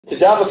So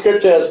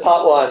JavaScriptures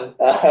part one.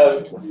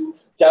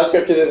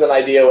 JavaScriptures is an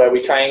idea where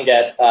we try and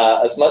get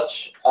as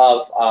much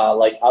of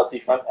like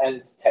artsy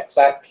front-end tech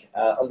stack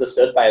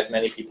understood by as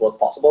many people as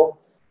possible.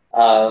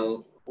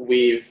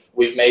 We've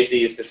made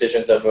these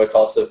decisions over the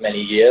course of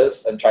many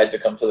years and tried to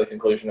come to the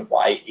conclusion of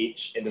why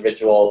each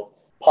individual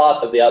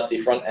part of the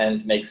artsy front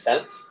end makes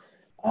sense.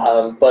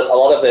 But a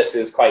lot of this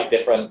is quite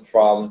different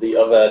from the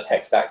other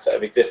tech stacks that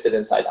have existed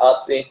inside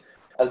Artsy.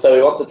 And so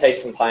we want to take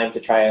some time to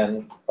try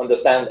and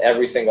understand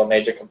every single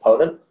major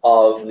component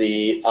of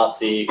the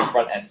Artsy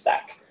front-end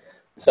stack.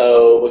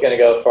 So we're going to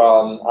go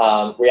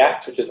from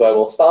React, which is where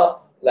we'll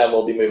start. Then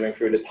we'll be moving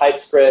through to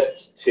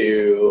TypeScript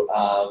to,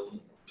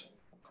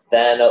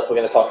 then we're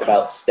going to talk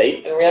about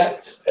state in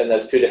React. And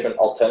there's two different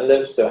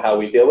alternatives to how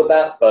we deal with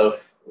that,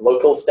 both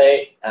local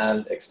state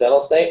and external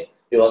state.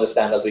 You'll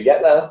understand as we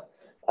get there.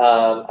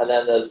 And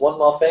then there's one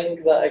more thing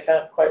that I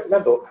can't quite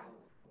remember.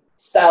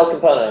 Style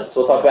components.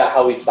 We'll talk about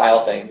how we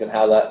style things and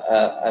how that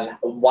and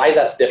why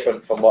that's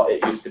different from what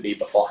it used to be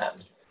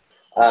beforehand.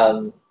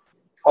 All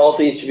of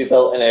these should be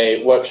built in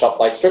a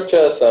workshop-like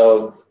structure,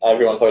 so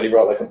everyone's already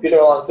brought their computer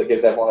along, so it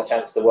gives everyone a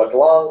chance to work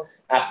along,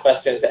 ask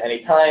questions at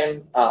any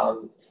time.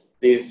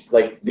 These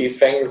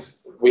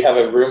things, we have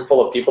a room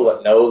full of people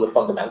that know the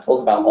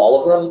fundamentals about all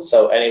of them,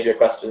 so any of your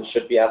questions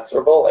should be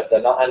answerable. If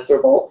they're not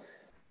answerable,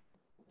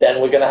 then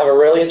we're going to have a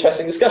really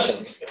interesting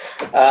discussion.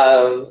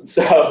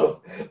 So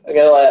I'm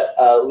going to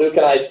let Luke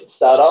and I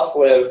start off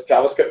with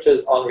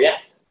JavaScriptures on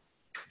React.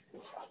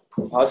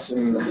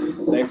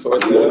 Awesome. Thanks for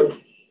that.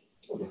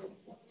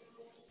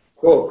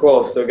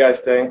 Cool. So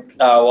guys,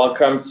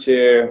 welcome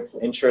to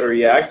Intro to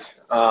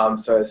React.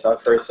 So it's our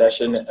first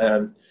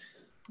session.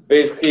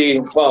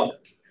 Basically, well,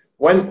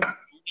 when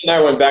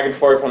I went back and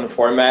forth on the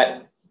format,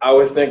 I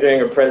was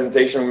thinking a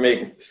presentation would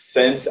make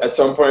sense at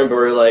some point, but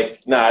we're like,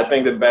 nah, I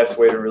think the best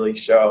way to really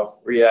show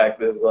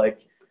React is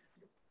like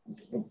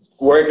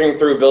working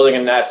through building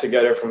an app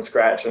together from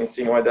scratch and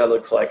seeing what that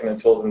looks like and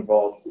the tools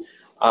involved.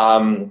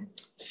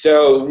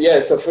 So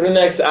for the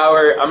next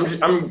hour,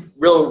 I'm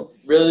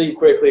really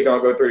quickly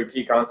gonna go through the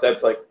key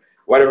concepts, like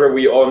whatever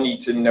we all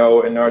need to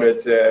know in order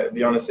to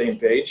be on the same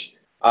page.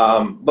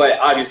 But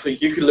obviously,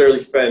 you could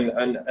literally spend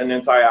an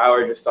entire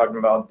hour just talking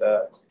about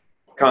the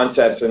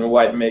concepts and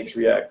what makes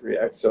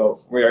React.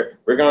 So we're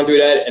going to do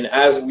that. And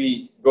as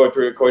we go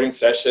through a coding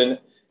session,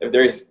 if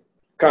there's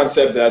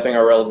concepts that I think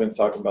are relevant to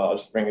talk about, I'll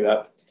just bring it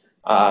up.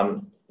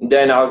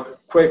 Then I'll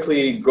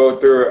quickly go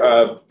through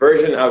a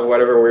version of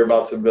whatever we're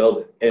about to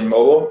build in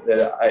mobile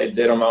that I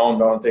did on my own,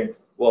 but I don't think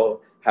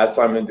we'll have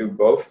time to do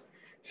both.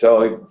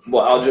 So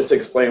I'll just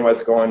explain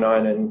what's going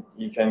on and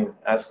you can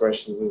ask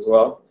questions as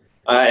well.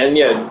 And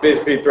yeah,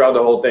 basically throughout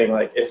the whole thing,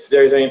 like if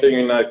there's anything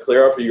you're not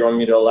clear of or you want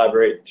me to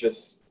elaborate,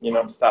 just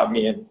stop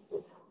me and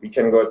we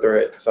can go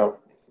through it. So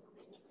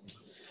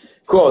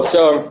cool.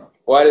 So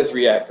what is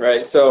React,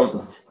 right?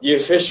 So the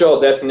official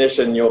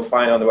definition you'll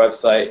find on the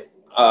website,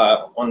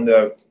 on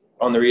the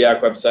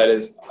React website,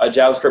 is a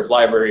JavaScript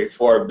library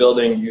for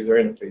building user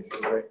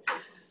interfaces, right?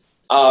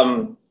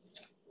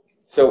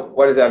 So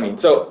what does that mean?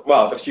 So,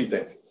 well, a few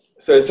things.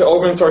 So it's an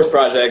open source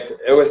project.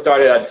 It was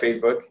started at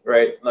Facebook,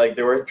 right? Like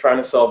they were trying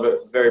to solve a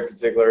very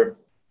particular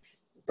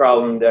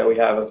problem that we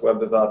have as web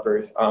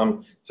developers.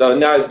 So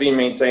now it's being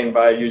maintained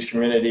by a huge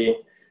community.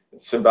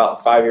 It's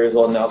about 5 years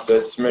old now, so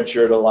it's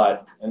matured a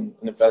lot in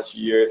the past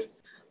few years.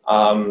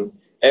 And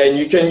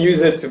you can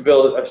use it to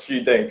build a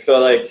few things. So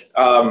like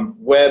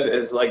web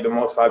is like the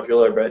most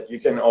popular, but you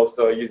can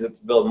also use it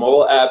to build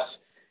mobile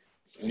apps,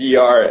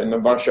 VR, and a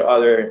bunch of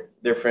other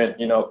different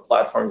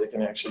platforms you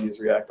can actually use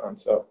React on.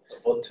 So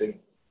Ubuntu.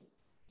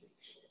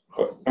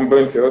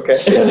 Ubuntu, okay.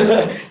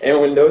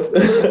 And Windows.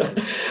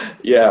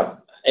 Yeah.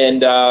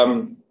 And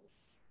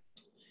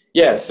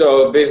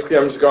so basically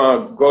I'm just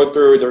going to go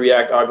through the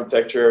React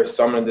architecture,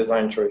 some of the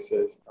design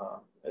choices,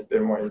 a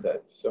bit more in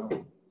depth.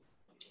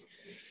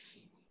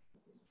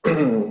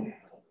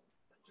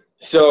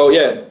 So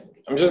yeah,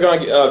 I'm just going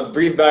to give a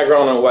brief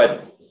background on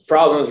what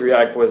problems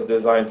React was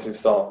designed to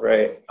solve,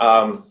 right?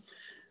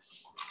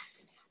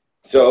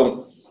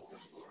 So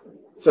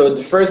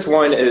the first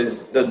one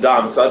is the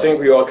DOM. So I think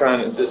we all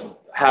kind of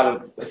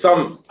have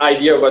some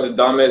idea of what the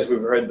DOM is.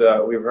 We've heard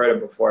it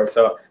before.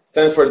 So it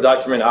stands for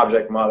document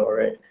object model,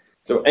 right?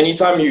 So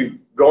anytime you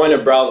go in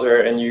a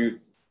browser and you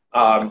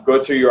go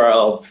to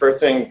URL, the first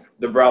thing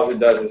the browser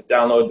does is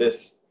download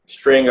this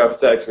string of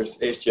text, which is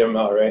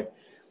HTML, right?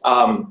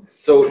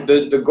 So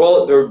the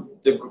goal,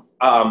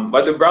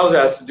 what the browser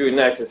has to do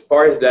next is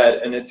parse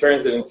that, and it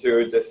turns it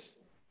into this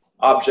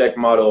object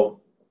model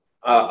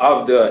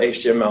of the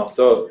HTML.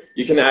 So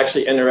you can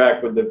actually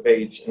interact with the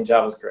page in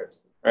JavaScript,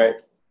 right?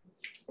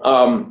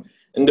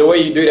 And the way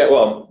you do that,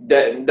 well,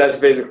 that's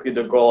basically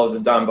the goal of the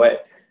DOM.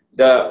 But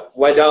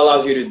what that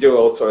allows you to do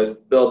also is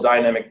build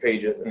dynamic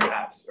pages and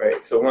apps,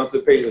 right? So once the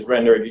page is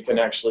rendered, you can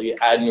actually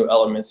add new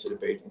elements to the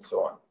page and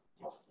so on.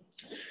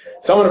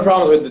 Some of the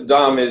problems with the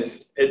DOM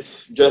is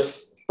it's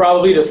just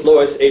probably the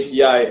slowest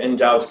API in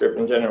JavaScript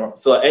in general.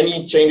 So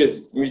any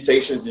changes,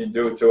 mutations you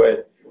do to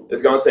it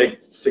is going to take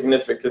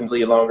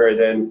significantly longer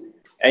than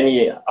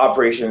any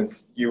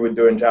operations you would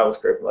do in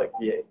JavaScript like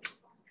V8.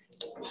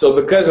 So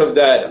because of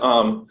that,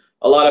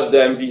 a lot of the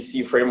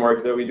MVC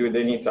frameworks that we do,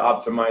 they need to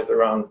optimize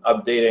around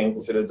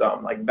updating to the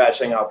DOM, like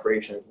batching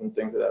operations and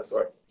things of that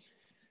sort.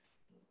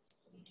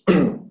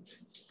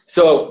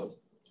 So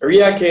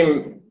React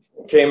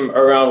came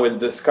around with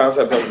this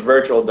concept of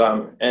virtual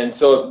DOM. And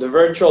so the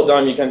virtual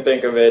DOM, you can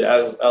think of it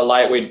as a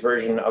lightweight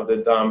version of the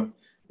DOM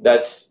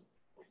that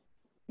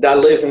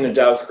lives in the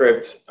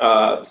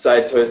JavaScript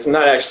side. So it's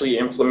not actually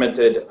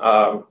implemented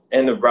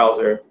in the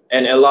browser,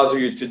 and it allows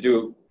you to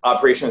do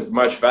operations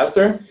much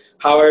faster.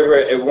 However,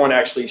 it won't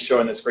actually show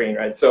on the screen,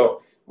 right?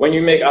 So when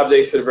you make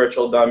updates to the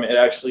virtual DOM, it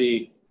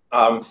actually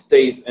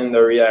stays in the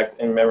React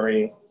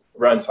in-memory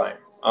runtime.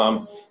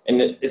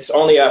 And it's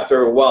only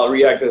after a while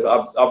React is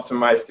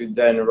optimized to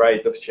then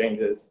write those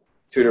changes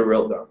to the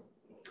real DOM.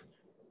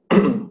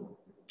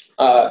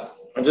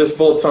 I just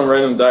pulled some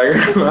random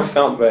diagram I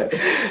found, but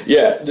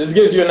yeah, this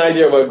gives you an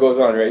idea of what goes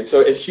on, right? So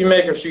if you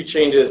make a few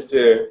changes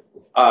to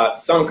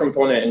some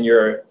component in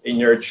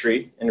your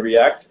tree in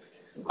React,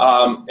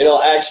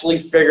 it'll actually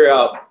figure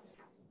out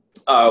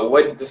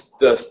what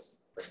the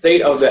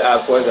state of the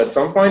app was at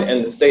some point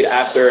and the state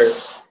after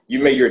you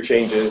made your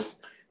changes.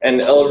 And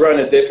it'll run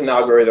a different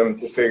algorithm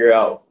to figure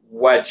out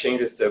what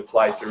changes to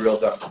apply to real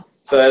DOM.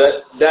 So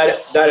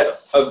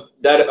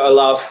that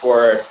allows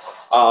for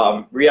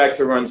React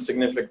to run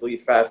significantly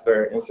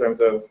faster in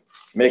terms of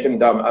making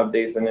DOM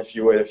updates than if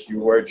you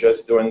were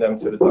just doing them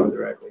to the DOM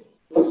directly.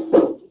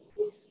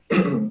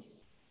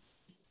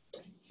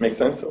 Make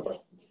sense so far?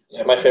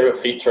 Yeah, my favorite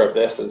feature of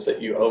this is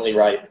that you only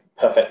write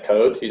perfect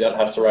code. You don't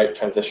have to write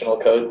transitional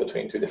code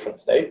between two different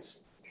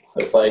states.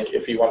 So it's like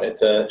if you wanted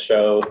to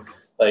show,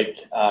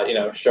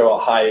 show or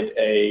hide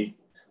a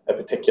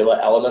particular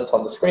element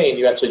on the screen,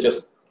 you actually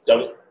just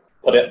don't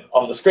put it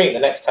on the screen the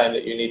next time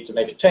that you need to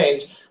make a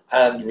change,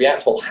 and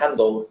React will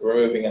handle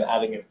removing and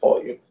adding it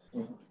for you.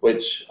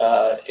 Which,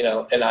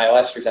 in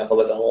iOS, for example,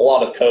 there's a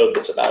lot of code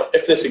that's about,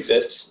 if this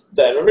exists,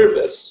 then remove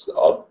this,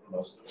 or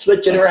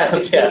switch it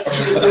around. Yeah.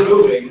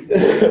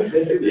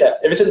 Yeah,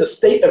 if it's in the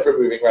state of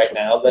removing right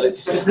now, then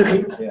it's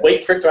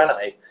wait for it to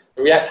animate.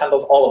 React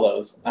handles all of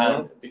those,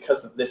 and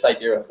because of this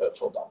idea of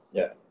virtual DOM.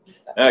 Yeah.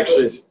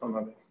 Actually,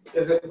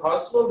 is it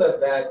possible that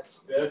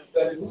diff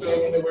that is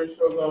doing in the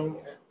virtual DOM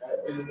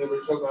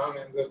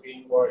ends up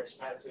being more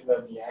expensive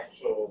than the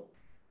actual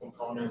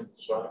component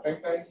swapping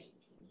thing?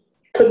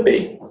 Could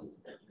be,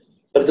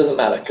 but it doesn't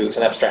matter because it's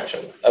an abstraction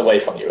away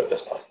from you at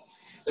this point.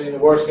 So in the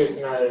worst case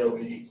scenario, it'll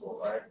be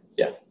equal, right?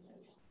 Yeah.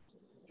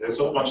 There's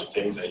a bunch of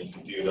things that you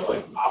can do to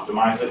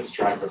optimize it to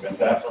try and prevent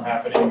that from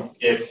happening.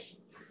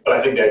 But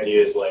I think the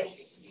idea is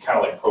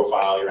kind of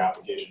profile your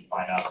application,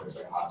 find out if there's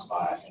a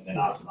hotspot, and then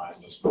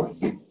optimize those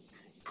points.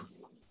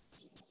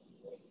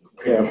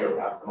 Yeah.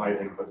 Sure,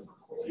 optimizing for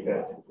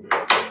feedback.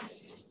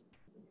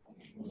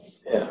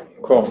 Yeah,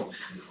 cool.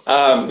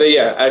 But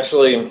yeah,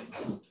 actually,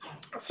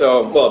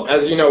 so,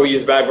 as you know, we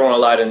use Backbone a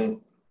lot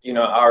in,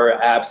 our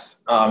apps.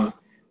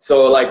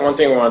 So one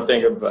thing we want to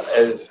think about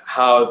is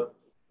how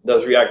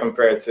does React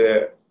compare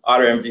to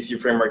other MVC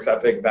frameworks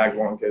that pick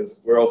Backbone, because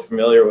we're all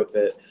familiar with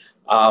it.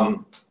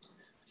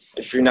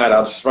 If you're not,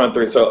 I'll just run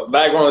through. So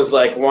Backbone is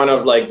one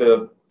of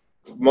the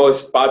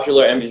most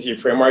popular MVC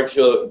frameworks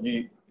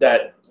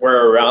that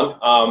were around.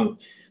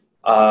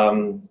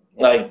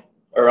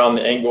 Around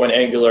when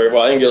Angular,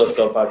 Angular is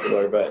still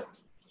popular, but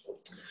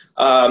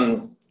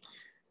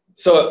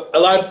so a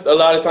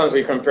lot of times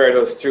we compare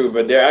those two,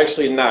 but they're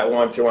actually not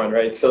one-to-one,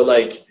 right? So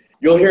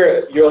you'll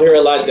hear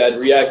a lot that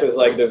React is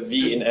the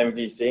V in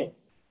MVC.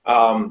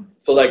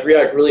 So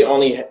React really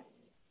only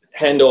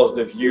handles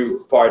the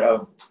view part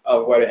of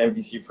what an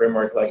MVC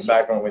framework like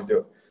Backbone would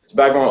do. So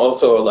Backbone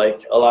also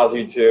allows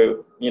you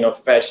to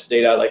fetch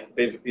data,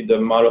 basically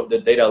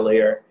the data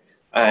layer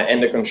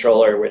and the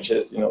controller, which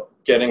is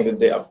getting the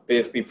data,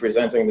 basically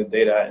presenting the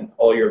data and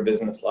all your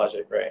business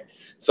logic, right?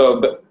 So,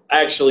 but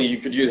actually, you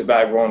could use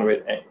Backbone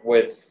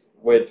with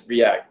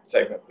React.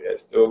 Technically,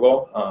 it's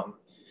doable.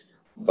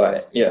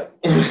 But yeah,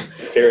 in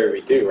theory,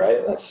 we do,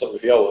 right? That's some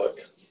of your work.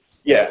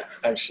 Yeah,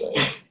 actually.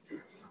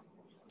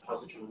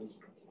 How's it changing?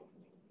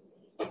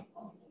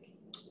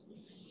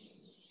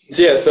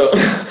 So yeah, so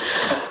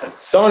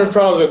some of the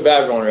problems with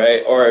Backbone,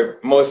 right, or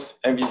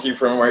most MVC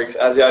frameworks,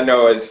 as y'all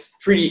know, is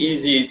pretty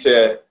easy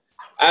to,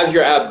 as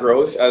your app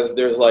grows, as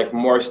there's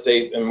more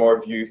states and more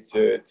views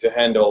to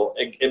handle,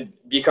 it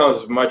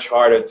becomes much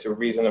harder to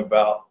reason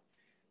about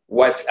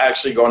what's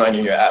actually going on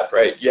in your app,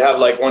 right? You have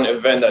one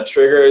event that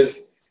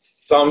triggers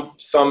some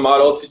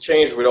model to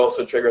change, would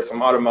also trigger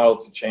some other model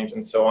to change,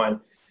 and so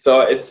on.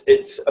 So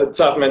it's a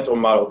tough mental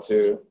model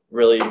to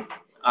really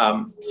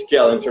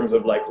scale in terms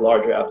of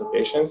larger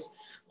applications.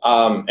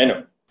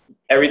 And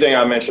everything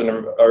I mentioned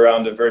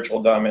around the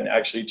virtual DOM and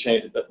actually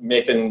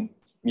making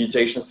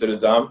mutations to the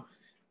DOM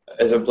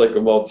is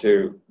applicable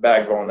to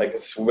Backbone.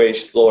 It's way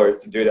slower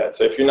to do that.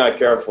 So if you're not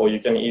careful, you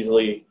can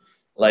easily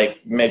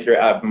make your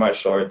app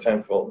much slower,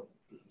 tenfold.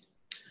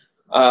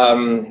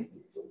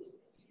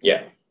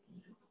 Yeah.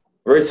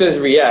 Versus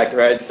React,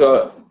 right?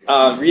 So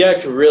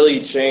React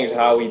really changed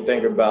how we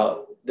think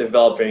about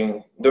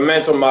developing the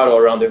mental model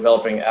around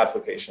developing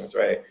applications,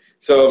 right?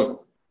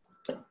 So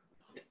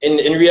in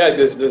React,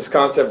 there's this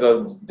concept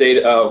of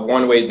data,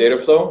 one-way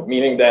data flow,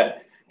 meaning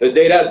that the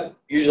data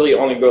usually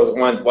only goes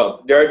one.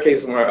 Well, there are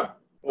cases where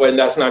when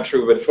that's not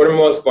true, but for the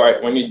most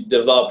part, when you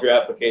develop your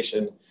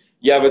application,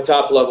 you have a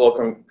top-level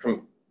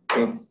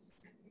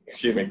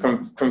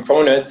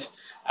component,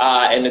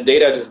 and the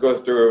data just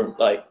goes through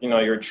like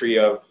your tree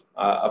of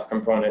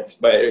components,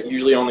 but it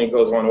usually only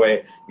goes one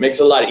way. Makes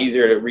it a lot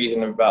easier to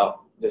reason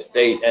about the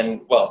state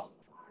and, well,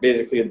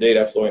 basically the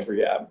data flowing through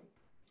your app.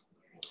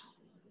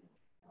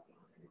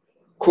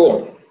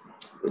 Cool.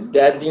 With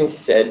that being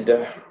said,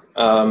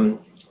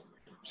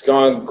 just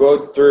gonna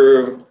go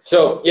through.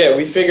 So yeah,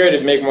 we figured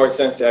it'd make more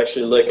sense to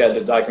actually look at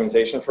the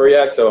documentation for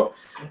React. So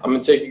I'm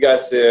gonna take you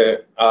guys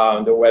to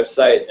the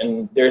website,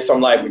 and there's some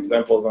live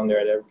examples on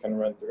there that we can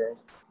run through.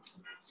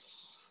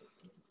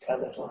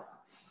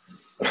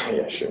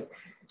 Yeah, sure.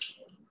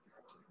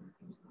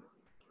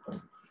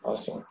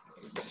 Awesome.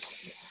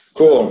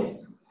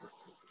 Cool.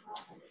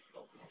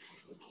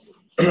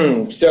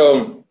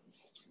 So,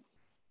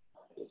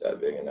 is that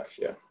big enough?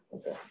 Yeah.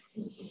 Okay.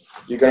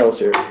 You can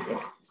also hear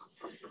it.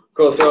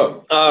 Cool.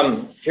 So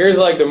here's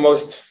like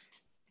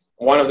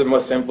one of the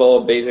most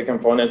simple basic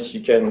components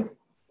you can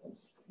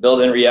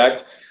build in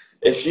React.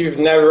 If you've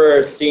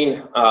never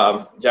seen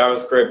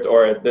JavaScript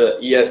or the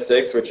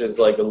ES6, which is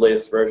like the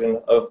latest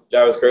version of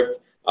JavaScript,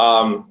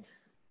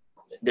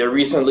 they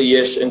recently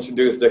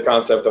introduced the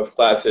concept of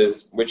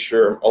classes, which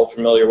you're all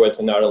familiar with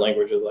in other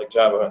languages like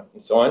Java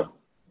and so on.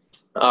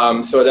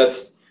 So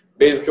that's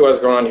basically what's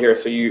going on here.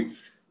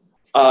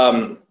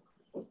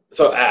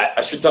 So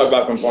I should talk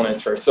about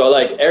components first. So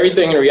like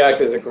everything in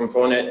React is a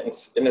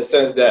component in the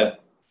sense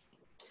that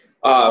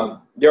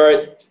there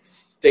are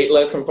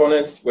stateless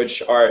components,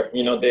 which are,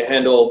 they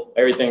handle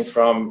everything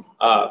from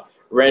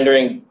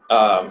rendering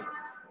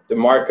the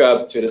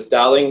markup to the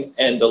styling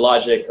and the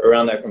logic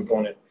around that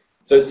component.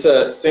 So it's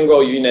a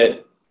single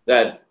unit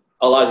that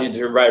allows you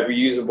to write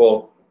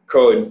reusable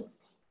code.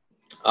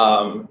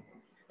 And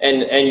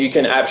you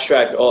can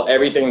abstract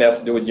everything that has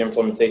to do with the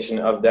implementation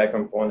of that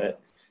component.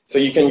 So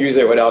you can use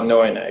it without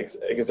knowing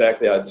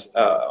exactly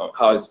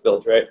how it's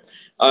built, right?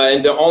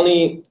 And the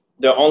only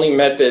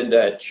method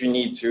that you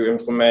need to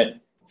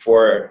implement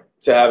to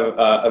have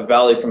a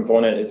valid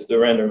component is the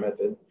render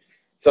method.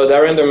 So that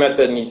render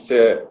method needs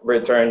to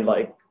return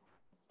like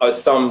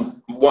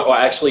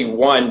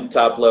one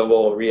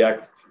top-level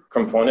React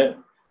component.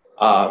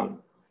 So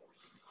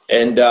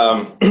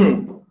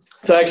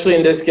actually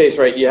in this case,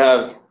 right, you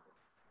have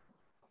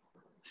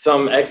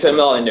some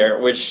XML in there,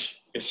 which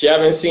if you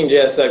haven't seen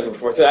JSX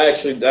before, so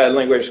actually that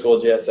language is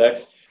called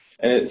JSX,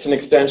 and it's an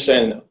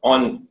extension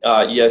on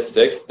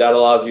ES6 that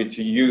allows you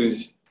to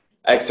use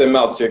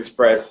XML to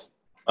express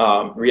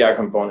React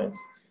components.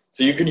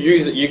 So you could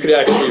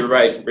actually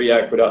write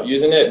React without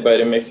using it, but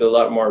it makes it a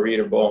lot more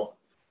readable.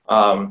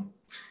 And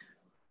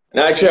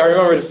actually, I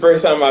remember the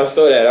first time I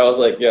saw that, I was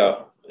like,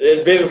 yo,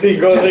 it basically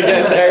goes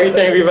against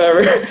everything we've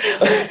ever,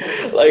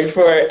 like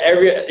for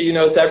every,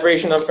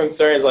 separation of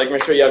concerns, like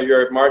make sure you have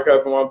your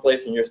markup in one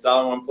place and your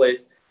style in one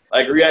place.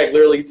 Like React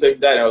literally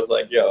took that and I was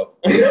like, yo,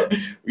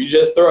 we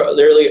just throw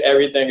literally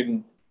everything,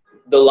 and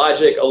the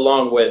logic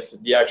along with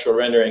the actual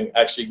rendering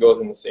actually goes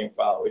in the same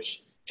file,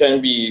 which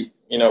can be,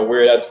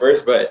 weird at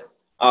first, but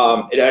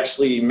it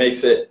actually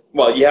makes it,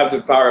 well, you have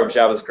the power of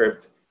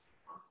JavaScript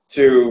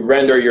to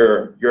render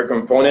your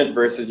component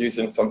versus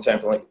using some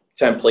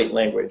template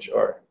language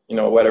or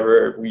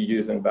whatever we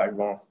use in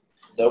Backbone.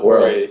 Don't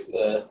worry,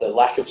 the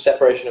lack of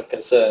separation of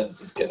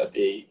concerns is going to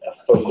be a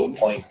focal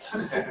point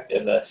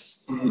in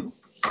this.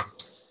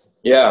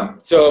 Yeah.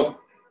 So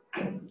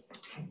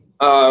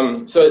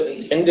so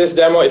in this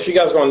demo, if you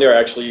guys go on there,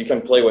 actually you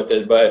can play with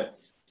it, but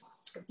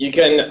you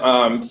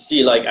can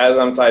see like as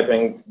I'm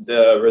typing,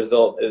 the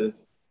result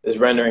is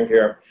rendering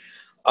here.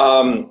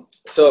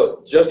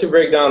 So just to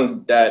break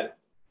down that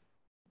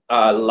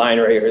line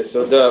right here,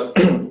 so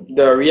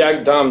the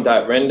React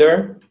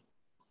DOM.render,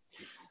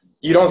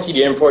 you don't see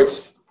the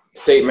imports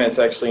statements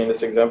actually in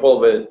this example,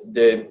 but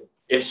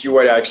if you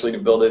were actually to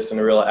build this in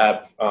a real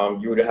app,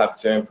 you would have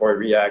to import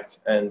React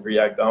and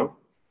React DOM.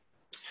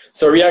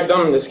 So React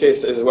DOM in this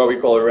case is what we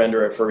call a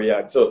renderer for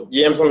React. So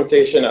the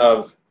implementation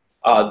of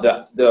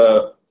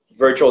the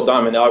virtual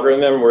DOM and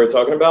algorithm we're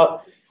talking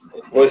about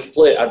was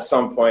split at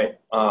some point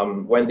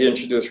when they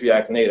introduced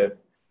React Native.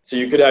 So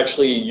you could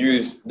actually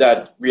use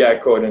that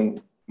React code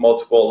in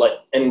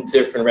in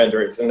different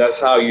renderers, and that's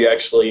how you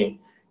actually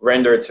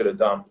render to the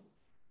DOM.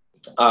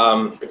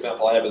 For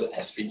example, I have an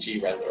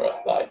SVG renderer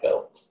that I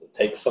built. It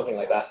takes something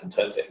like that and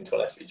turns it into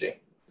an SVG.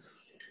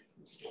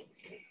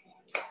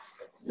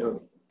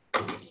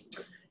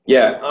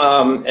 Yeah,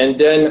 and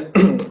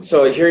then,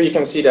 so here you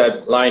can see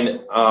that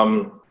line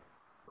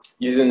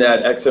using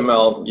that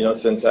XML,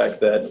 syntax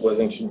that was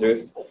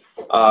introduced.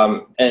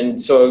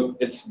 And so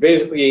it's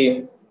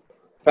basically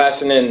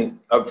passing in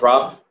a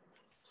prop.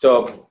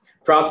 So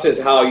props is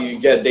how you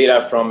get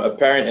data from a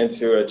parent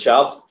into a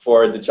child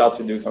for the child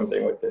to do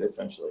something with it,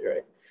 essentially,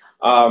 right?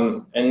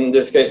 And in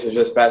this case, it's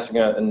just passing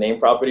a name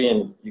property,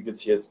 and you can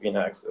see it's being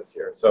accessed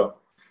here. So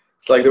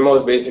it's like the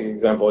most basic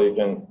example you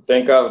can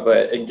think of,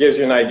 but it gives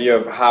you an idea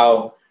of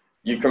how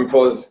you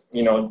compose,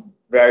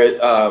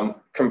 various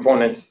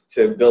components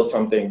to build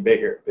something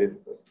bigger,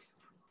 basically.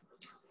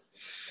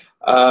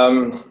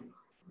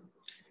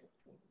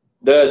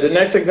 The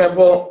next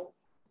example,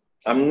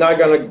 I'm not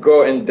going to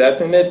go in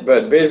depth in it,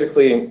 but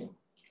basically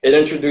it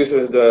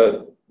introduces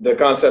the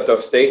concept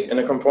of state in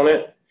a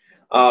component.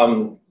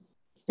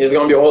 There's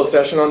going to be a whole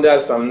session on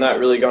that, so I'm not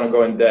really going to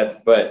go in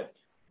depth, but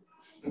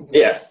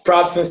yeah,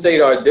 props and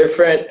state are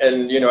different,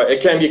 and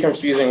it can be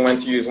confusing when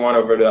to use one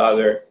over the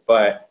other,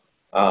 but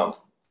Are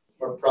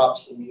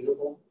props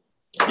immutable?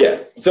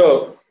 yeah,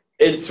 so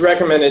it's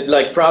recommended,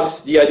 like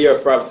props, the idea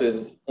of props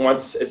is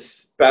once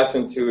it's passed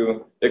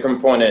into the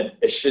component,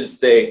 it should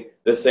stay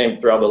the same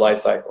throughout the life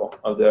cycle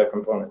of the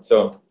component.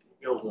 So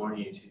it'll warn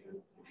you to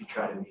if you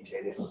try to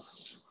mutate it.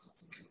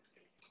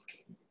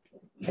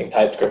 I think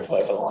TypeScript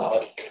won't even allow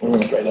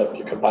it. Straight up,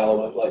 your compiler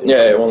won't let you.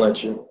 Yeah, it won't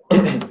let you.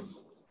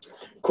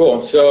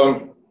 Cool.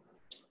 So,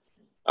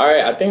 all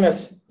right, I think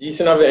that's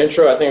decent of an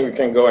intro. I think we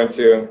can go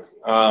into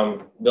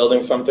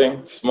building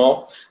something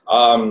small.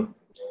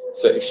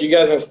 So if you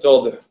guys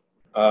installed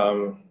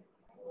Node,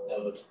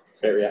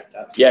 create React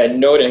app. yeah,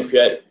 Node and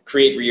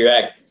create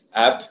React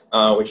app,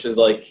 which is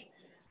like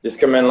this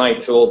command line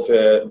tool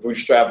to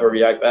bootstrap a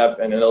React app,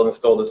 and it'll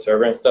install the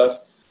server and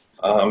stuff.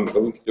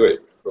 But we can do it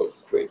real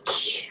quick.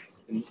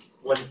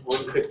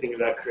 One quick thing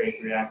about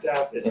create React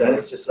app is that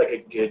it's just like a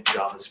good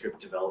JavaScript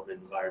development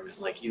environment.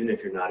 Like even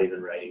if you're not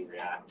even writing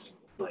React,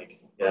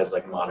 like it has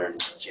like modern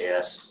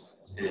JS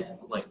and it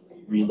like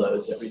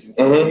reloads everything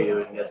for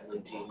you and gets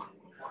linting.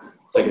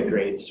 It's like a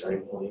great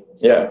starting point.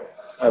 Yeah,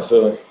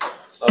 absolutely.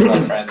 Some of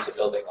my friends are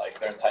building like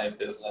their entire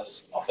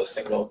business off a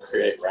single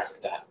create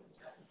React app.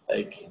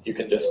 Like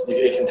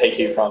it can take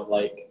you from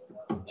like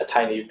a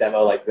tiny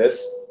demo like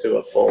this to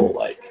a full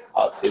like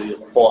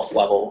artsy force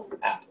level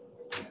app.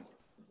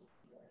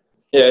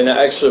 Yeah, and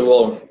actually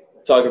we'll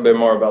talk a bit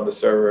more about the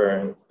server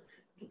and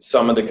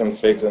some of the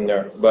configs in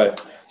there.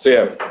 But so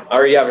yeah, I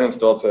already have it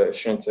installed, so it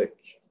shouldn't take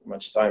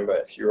much time.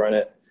 But if you run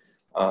it,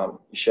 you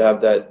should have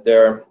that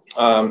there.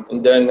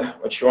 And then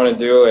what you want to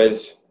do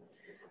is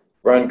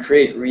run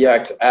create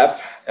React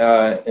app,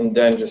 and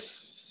then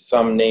just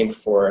some name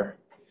for,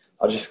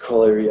 I'll just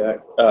call it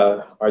React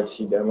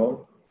RT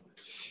demo.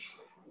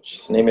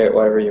 Just name it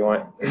whatever you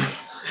want.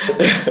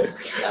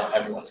 Now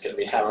everyone's going to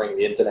be hammering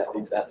the internet at the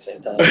exact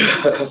same time.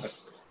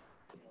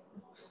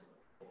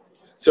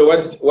 So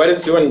what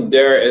it's doing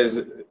there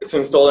is it's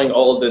installing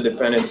all the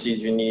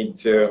dependencies you need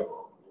to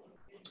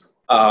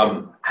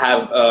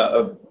have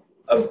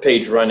a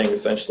page running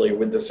essentially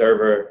with the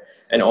server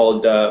and all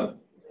the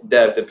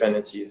dev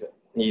dependencies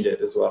needed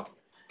as well.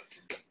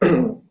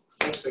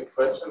 That's a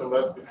question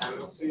about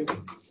dependencies.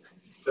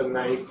 It's a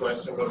naive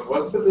question, but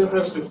what's the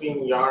difference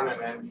between yarn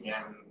and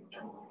NPM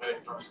when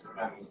it comes to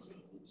dependencies?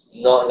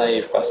 Not a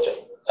naive question.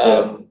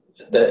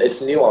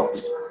 It's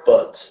nuanced,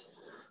 but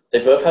they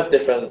both have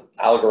different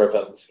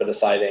algorithms for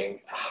deciding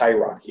a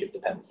hierarchy of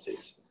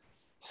dependencies.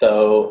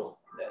 So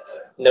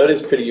Node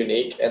is pretty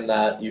unique in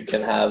that you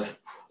can have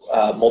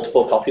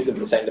multiple copies of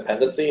the same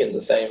dependency in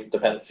the same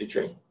dependency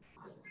tree,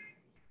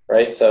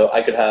 right? So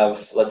I could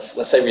have,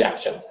 let's say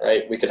reaction,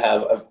 right? We could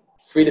have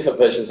 3 different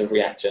versions of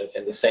reaction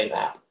in the same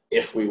app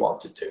if we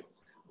wanted to.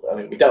 I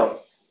mean, we don't,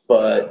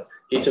 but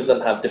each of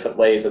them have different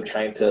ways of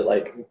trying to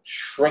like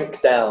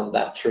shrink down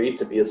that tree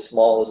to be as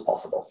small as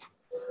possible.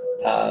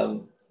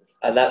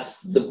 And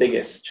that's the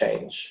biggest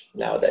change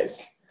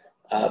nowadays.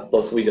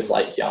 Plus we just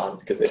like Yarn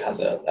because it has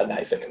a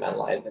nicer command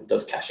line and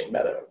does caching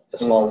better. A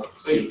small So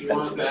if you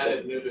want to add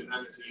a new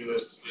dependency, you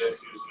just use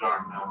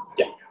yarn now.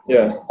 Yeah.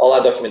 Yeah. All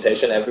our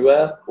documentation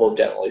everywhere will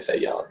generally say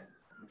Yarn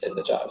in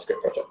the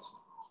JavaScript projects.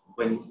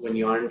 When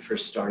Yarn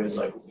first started,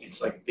 like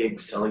its like big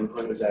selling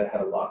point was that it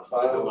had a log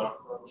file,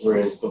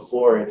 whereas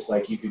before it's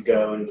like you could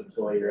go and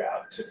deploy your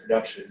app to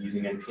production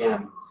using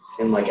npm,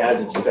 and like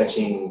as it's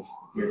fetching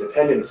your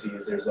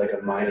dependencies, there's like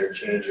a minor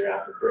change your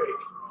app would break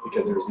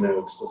because there was no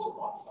explicit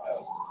log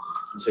file.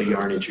 And so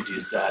Yarn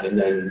introduced that, and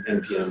then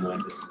npm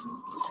went and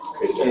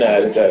created that. And I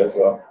did that as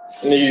well.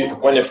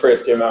 And when it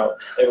first came out,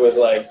 it was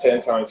like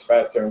 10 times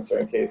faster in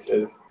certain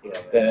cases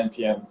than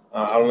npm.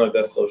 I don't know if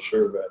that's still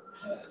true, but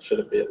It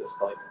shouldn't be at this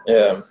point.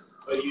 yeah.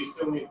 But you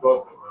still need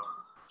both of them.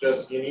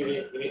 Just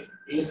you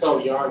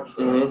install yarn.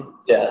 Mm-hmm.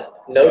 Yeah,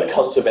 Node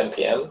comes with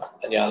npm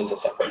and Yarn is a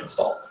separate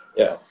install.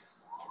 Yeah.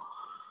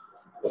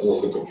 That's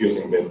also the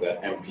confusing bit,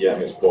 that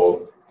npm is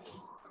both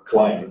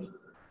client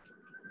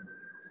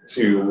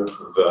to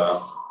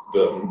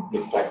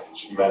the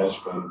package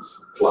management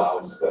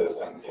clouds that is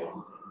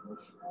npm.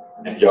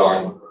 And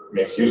Yarn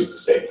makes use of the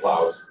same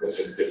cloud, but it's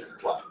just a different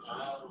client.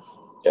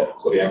 Yeah.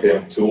 So the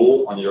npm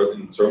tool on your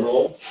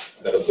terminal,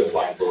 that is the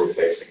client we're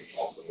replacing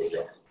also with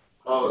Yarn.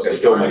 Oh, They're so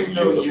still Yarn making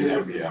still use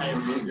of the uses the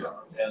NPM.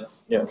 same.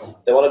 Yeah.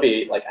 They want to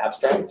be like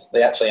abstract.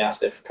 They actually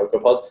asked if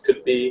CocoaPods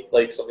could be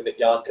like something that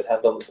Yarn could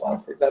handle as well,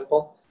 for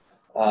example.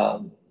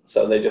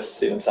 So they just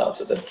see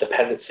themselves as a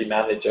dependency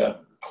manager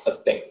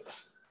of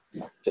things.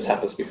 Just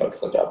happens to be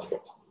focused on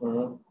JavaScript.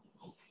 Mm-hmm.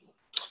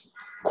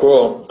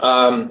 Cool.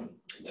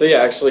 So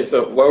yeah, actually,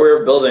 so what we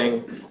were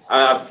building,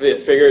 I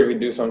figured we'd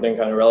do something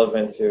kind of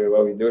relevant to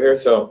what we do here.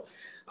 So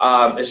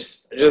I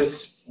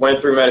just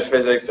went through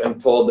metaphysics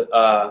and pulled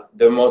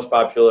the most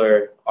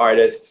popular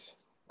artists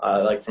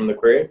like from the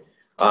query.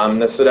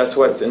 So that's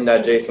what's in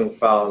that JSON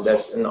file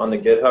that's on the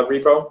GitHub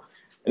repo.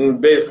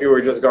 And basically,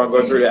 we're just going to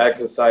go through the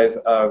exercise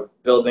of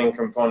building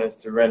components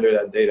to render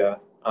that data.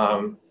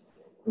 And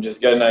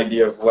just get an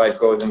idea of what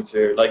goes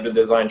into, like the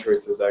design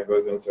choices that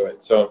goes into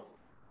it. So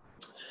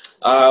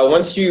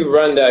once you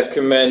run that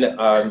command,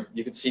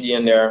 you can CD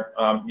in there.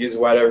 Use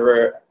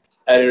whatever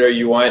editor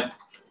you want.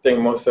 I think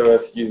most of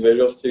us use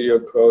Visual Studio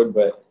Code,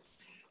 but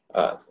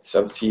it's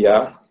up to you.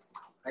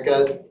 I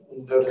got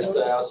noticed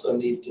that I also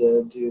need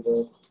to do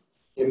the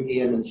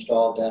npm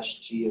install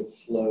 -g of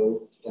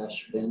flow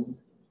 -bin.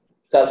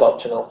 That's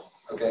optional.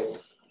 Okay,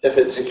 If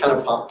it's it kind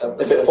of popped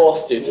up. if it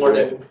forced you to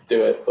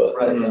do it, but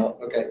Right. no.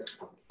 Okay.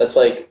 That's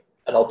like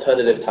an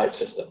alternative type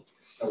system.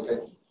 Okay.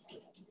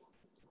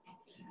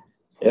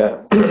 Yeah.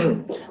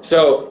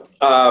 So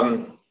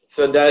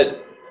so that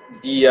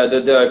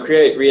the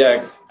create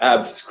React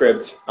app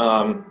script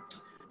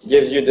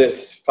gives you this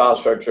file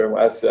structure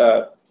as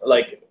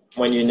like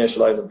when you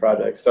initialize a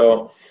project.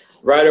 So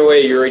right away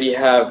you already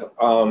have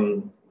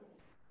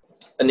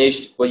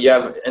you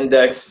have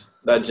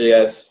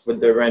index.js with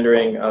the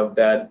rendering of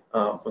that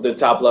of the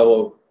top level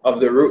of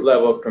the root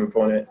level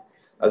component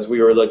as we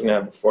were looking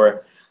at before.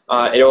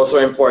 It also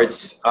imports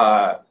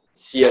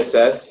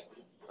CSS,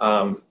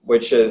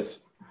 which is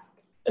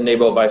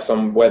enabled by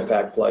some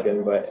Webpack plugin,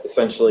 but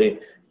essentially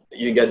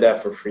you get that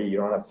for free. You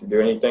don't have to do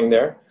anything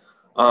there.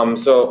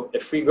 So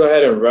if we go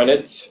ahead and run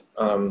it,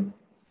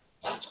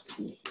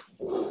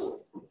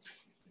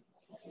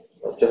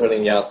 It's just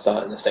running Yarn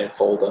start in the same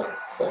folder,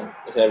 so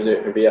you can never do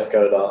it for VS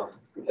Code or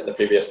in the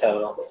previous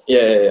terminal.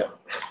 yeah.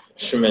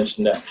 Should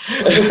mention that.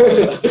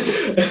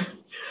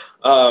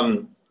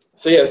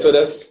 So yeah, so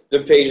that's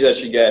the page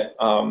that you get.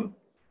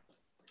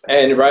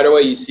 And right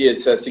away you see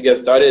it says to get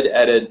started,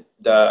 edit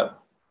the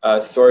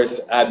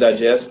source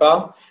app.js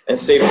file and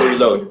save to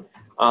reload.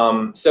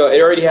 So it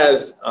already has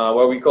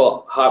what we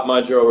call hot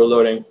module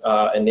reloading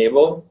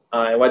enabled.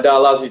 And what that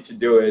allows you to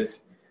do is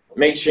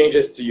make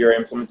changes to your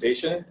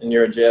implementation in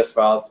your JS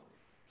files.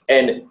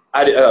 And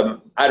at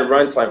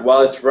runtime,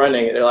 while it's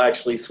running, it'll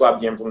actually swap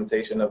the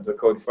implementation of the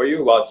code for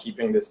you while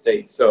keeping the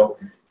state. So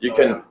you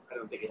can. I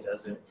don't think it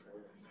does it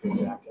for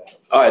React App.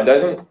 Oh, it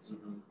doesn't?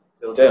 Mm-hmm.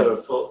 It'll do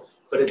a full,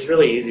 but it's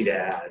really easy to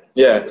add.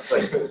 Yeah. It's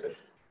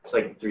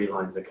like 3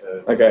 lines of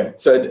code. Okay,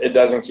 so it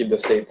doesn't keep the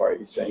state part,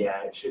 you say?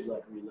 Yeah, it should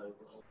like reload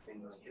the whole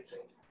thing when it hits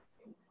it.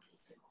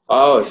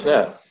 Oh,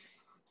 snap.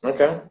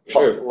 Okay,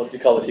 sure. What do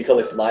you call this? You call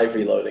this live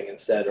reloading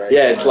instead, right?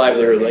 Yeah, it's live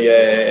reload.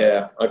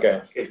 Yeah.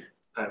 Okay.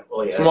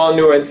 Well, yeah. Small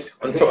nuance.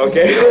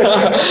 Okay.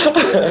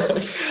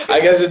 I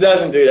guess it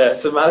doesn't do that.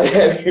 So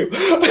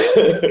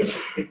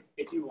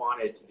If you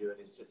wanted to do it,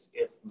 it's just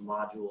if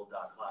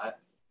module.hot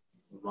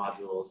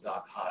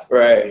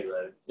Right.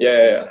 reload.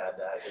 Yeah. Just add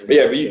that. But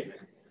yeah,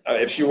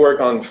 if you work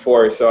on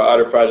 4, so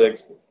other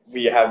projects,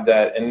 we have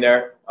that in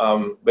there.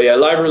 But yeah,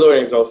 live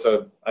reloading is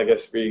also, I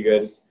guess, pretty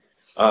good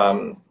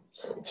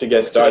to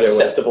get started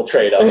with. Acceptable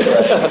trade-off,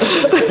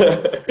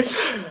 right?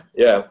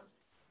 Yeah.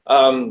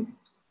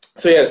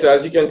 So yeah, so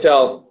as you can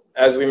tell,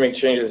 as we make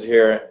changes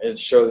here, it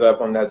shows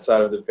up on that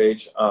side of the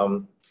page.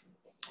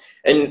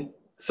 And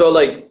so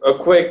like a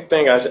quick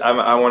thing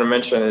I want to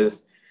mention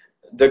is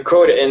the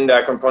code in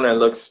that component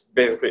looks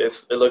basically,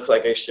 it looks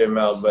like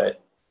HTML,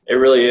 but it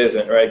really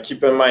isn't, right?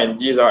 Keep in mind,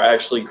 these are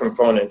actually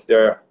components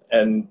there,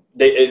 and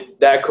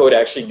that code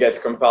actually gets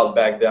compiled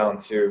back down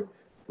to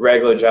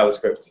regular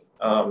JavaScript.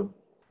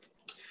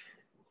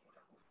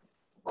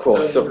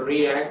 Cool. So in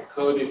React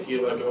code, if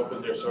you like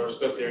open their source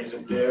code, there is a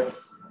div.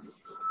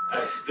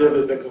 As div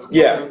is a component.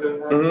 Yeah. In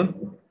that.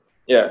 Mm-hmm.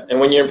 Yeah, and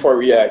when you import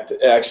React,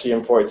 it actually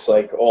imports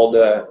like all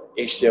the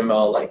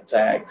HTML like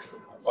tags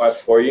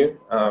for you.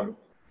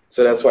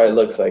 So that's why it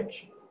looks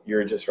like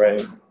you're just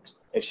writing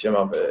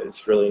HTML, but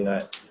it's really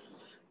not.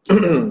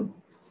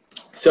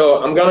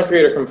 So I'm gonna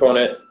create a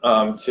component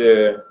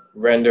to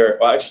render.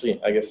 Well, actually,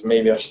 I guess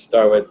maybe I should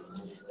start with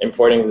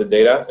importing the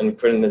data and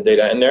putting the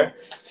data in there.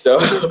 So,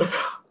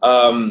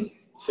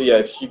 so yeah,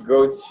 if you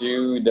go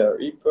to the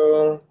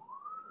repo,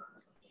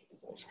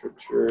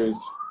 JavaScriptures.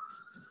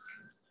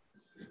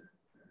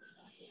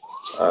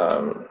 I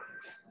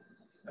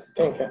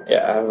think,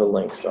 yeah, I have a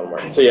link somewhere.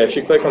 So yeah, if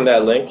you click on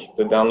that link,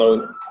 the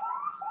download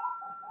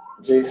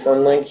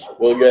JSON link,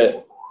 we'll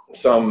get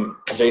some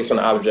JSON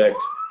object.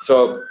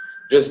 So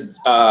just,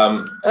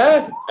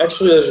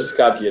 actually, let's just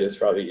copy it. It's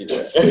probably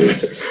easier.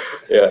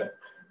 Yeah.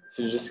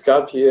 So just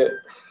copy it.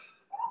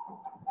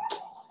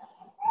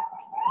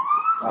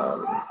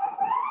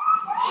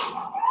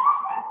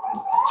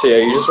 So yeah,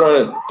 you just want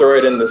to throw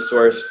it in the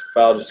source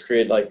file. Just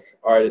create like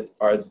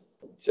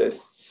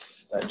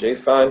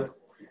artists.json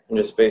and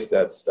just paste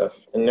that stuff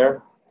in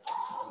there.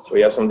 So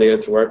we have some data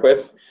to work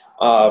with.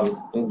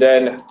 And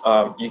then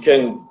you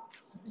can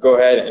go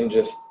ahead and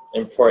just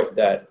import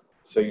that.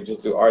 So you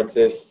just do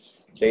artists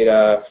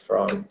data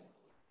from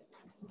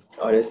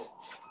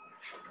artists.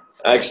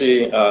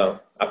 Actually, I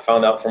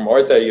found out from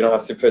Orta you don't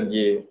have to put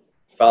the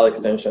file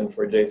extension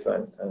for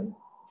JSON, and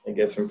it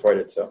gets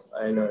imported. So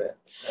I didn't know that.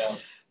 Yeah.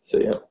 So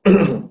yeah.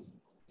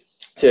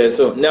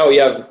 So now we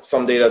have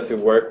some data to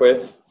work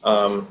with,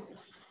 and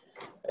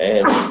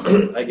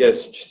I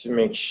guess just to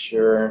make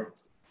sure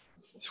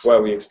it's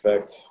what we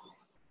expect,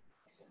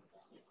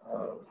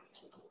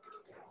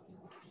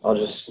 I'll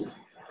just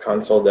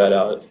console that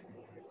out.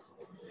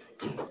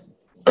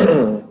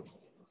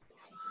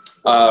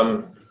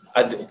 I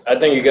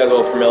think you guys are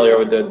all familiar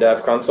with the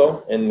dev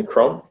console in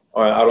Chrome,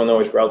 or I don't know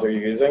which browser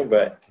you're using,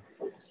 but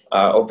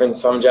open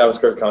some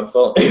JavaScript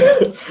console.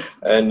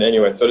 And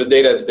anyway, so the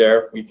data is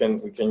there. We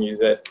can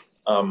use it.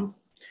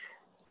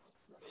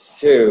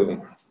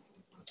 So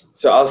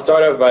I'll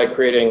start off by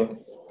creating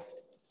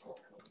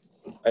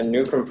a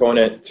new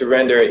component to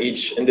render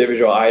each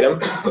individual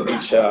item,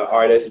 each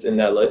artist in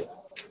that list.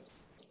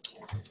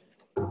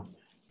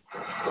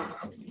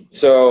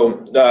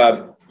 So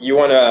you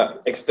want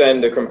to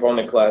extend the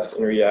component class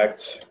in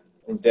React,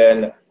 and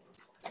then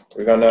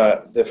we're going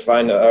to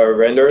define a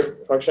render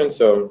function.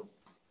 So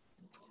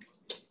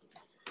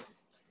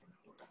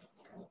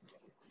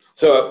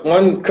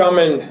one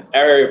common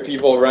error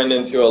people run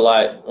into a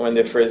lot when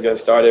they first get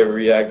started with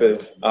React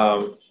is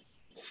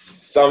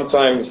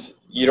sometimes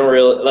you don't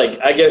really, like,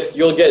 I guess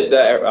you'll get the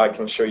error. I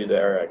can show you the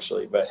error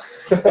actually, but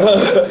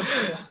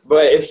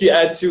but if you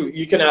add two,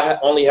 you can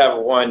only have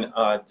one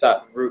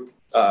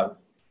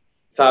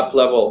top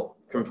level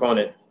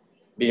component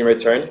being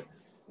returned.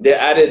 They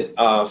added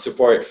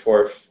support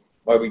for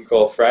what we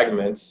call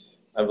fragments,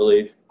 I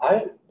believe,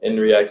 in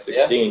React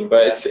 16,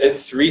 but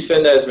it's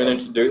recent that it's been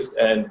introduced,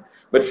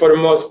 but for the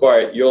most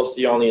part, you'll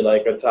see only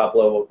like a top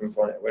level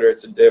component, whether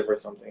it's a div or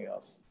something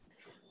else.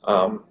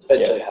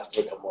 Eventually it has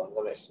to become one.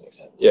 That makes sense.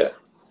 Yeah.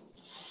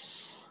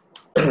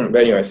 But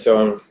anyway,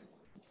 so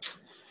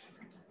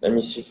let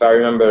me see if I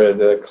remember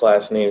the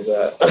class names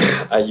that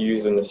I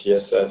use in the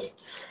CSS.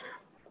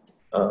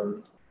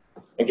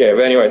 Okay,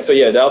 but anyway, so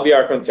yeah, that'll be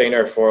our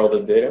container for all the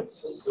data.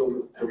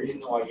 So the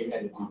reason why you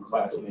had to do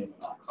class name and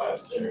not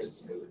class there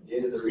is because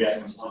it is a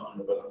React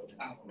component, but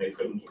they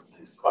couldn't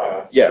use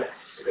class. Yeah.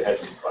 So they had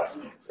to use class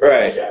name. So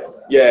right.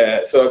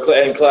 Yeah. So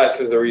and class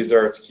is a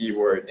reserved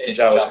keyword in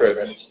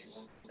JavaScript.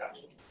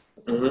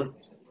 Mm-hmm.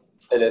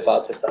 It is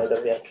artist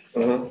item, yeah.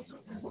 Mm-hmm.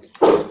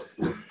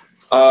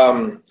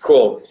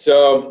 Cool.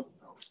 So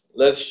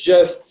let's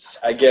just,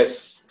 I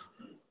guess,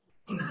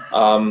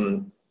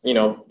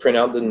 print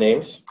out the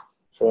names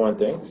for one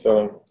thing.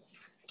 So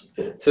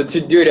to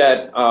do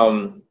that,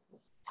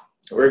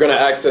 we're going to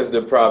access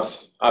the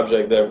props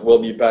object that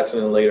we'll be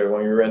passing in later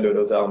when we render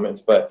those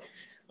elements. But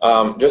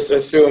just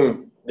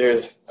assume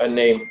there's a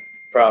name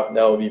prop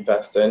that will be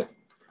passed in.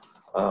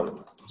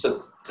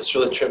 So this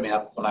really tripped me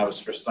up when I was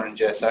first learning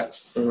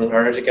JSX. Mm-hmm. In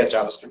order to get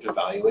JavaScript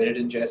evaluated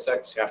in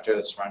JSX, you have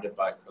to surround it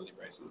by curly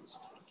braces.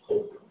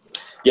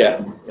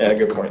 Yeah,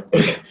 good point.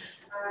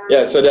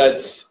 Yeah, so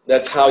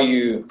that's how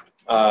you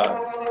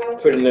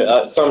put in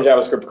some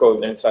JavaScript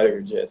code inside of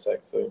your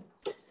JSX. So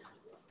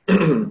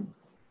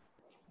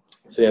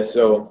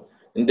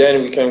and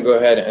then we can go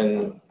ahead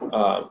and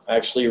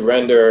actually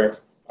render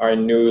our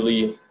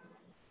newly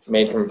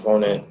made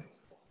component.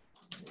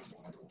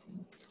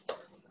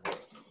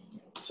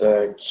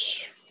 So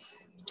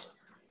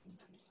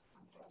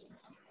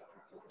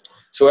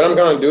what I'm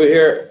going to do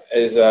here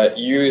is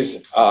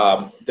use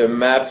the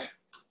map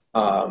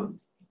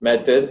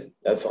method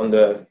that's on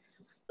the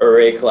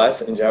array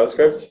class in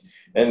JavaScript.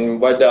 And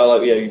what that'll,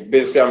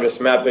 basically I'm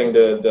just mapping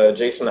the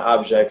JSON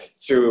objects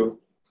to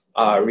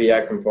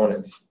React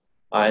components.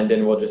 And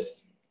then we'll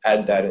just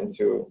add that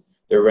into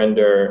the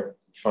render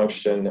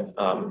function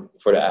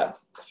for the app,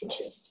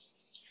 essentially.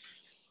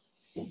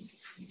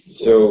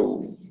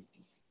 So,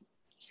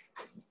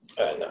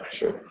 no,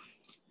 sure.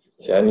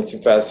 So I need to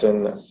pass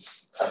in,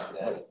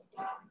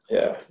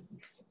 yeah.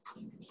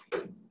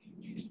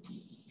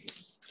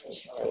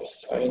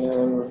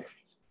 Item.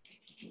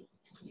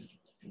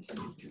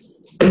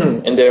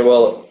 And then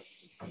we'll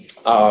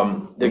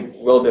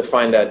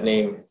define that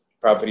name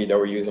property that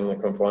we're using in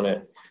the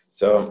component.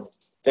 So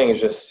thing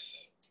is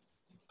just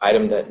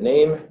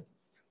item.name.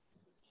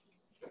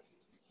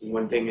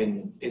 One thing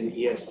in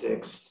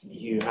ES6,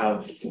 you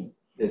have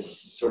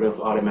this sort of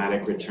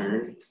automatic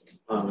return.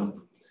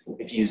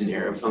 If you use an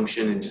arrow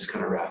function and just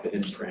kind of wrap it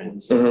in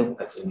parens,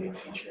 that's a new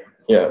feature.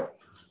 Yeah.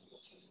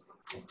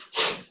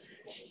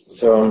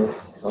 So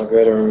I'll go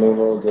ahead and remove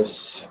all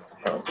this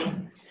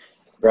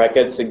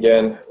brackets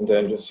again, and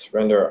then just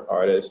render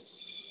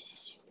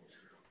artists.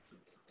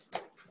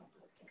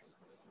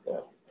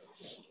 Yeah.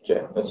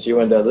 Okay, let's see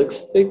what that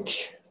looks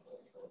like.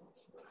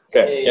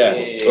 Okay, yeah,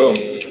 boom.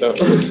 So,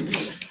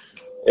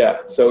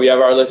 yeah, so we have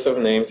our list of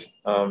names.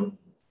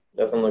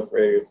 Doesn't look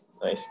very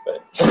nice,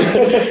 but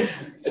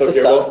It's so a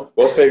okay, start.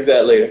 we'll fix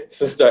that later.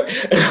 It's a start.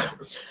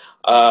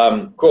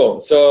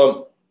 Cool.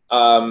 So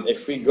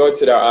if we go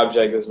to our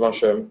object, there's a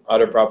bunch of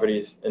other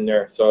properties in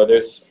there. So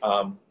there's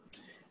a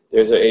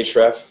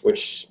href,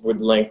 which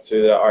would link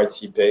to the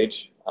RT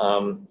page,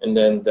 and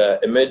then the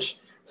image.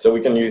 So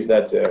we can use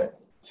that to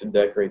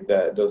decorate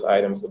those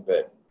items a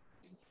bit.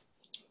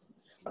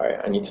 All right,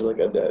 I need to look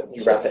at that.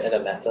 You wrap it in a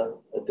meta,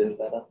 a div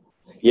meta.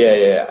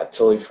 Yeah, I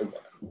totally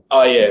forgot.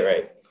 Oh yeah,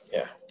 right.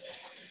 Yeah.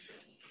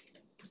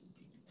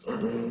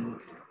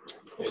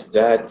 There's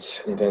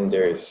that, and then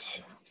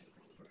there's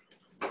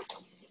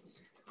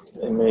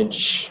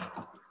image.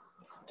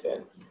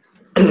 Then,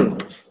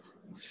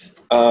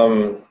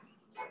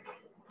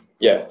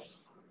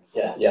 yes.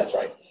 Yeah, that's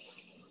right.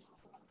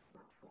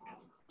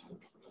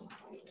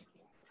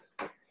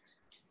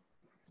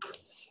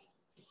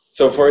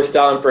 So for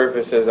styling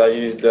purposes, I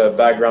use the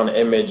background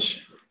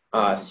image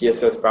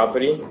CSS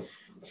property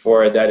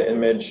for that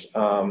image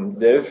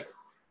div.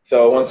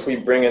 So once we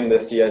bring in the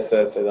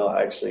CSS, it'll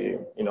actually,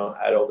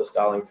 add all the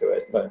styling to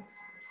it. But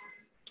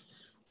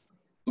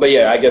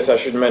yeah, I guess I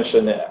should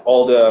mention that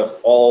all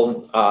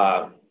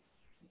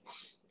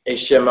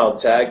HTML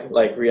tag,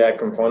 like React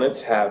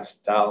components, have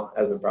style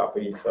as a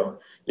property. So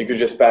you could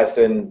just pass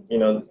in,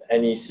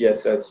 any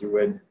CSS you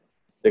would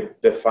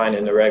define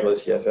in the regular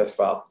CSS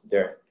file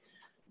there.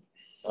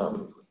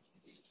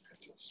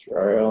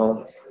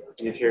 Tutorial.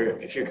 If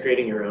you're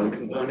creating your own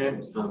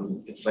component,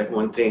 it's like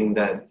one thing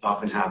that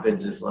often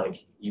happens is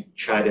like you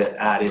try to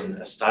add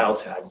in a style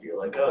tag. You're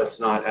like, oh, it's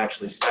not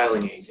actually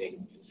styling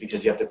anything. It's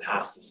because you have to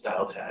pass the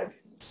style tag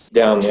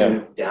down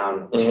to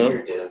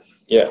your div.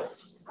 Yeah.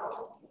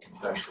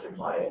 To actually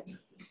apply it.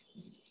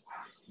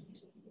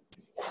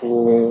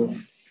 Cool.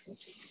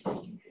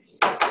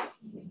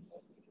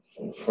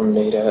 For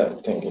meta, I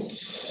think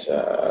it's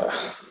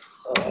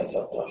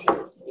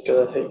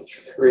Got a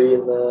H3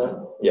 in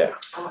there. yeah.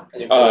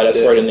 Oh, that's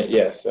where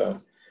so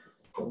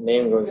the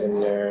name goes in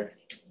there.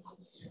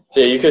 So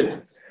yeah, you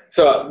could.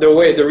 So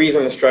the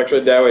reason it's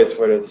structured that way is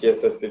for the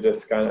CSS to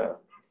just kind of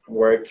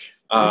work.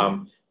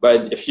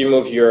 But if you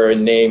move your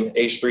name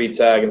H3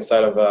 tag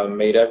inside of a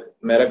meta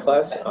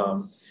class,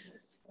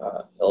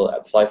 it'll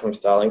apply some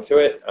styling to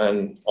it,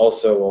 and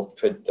also we'll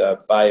put the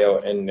bio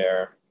in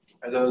there.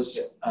 Are those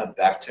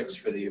backticks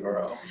for the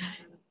URL?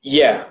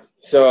 Yeah.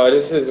 So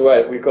this is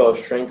what we call a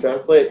string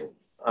template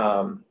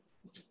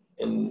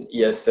in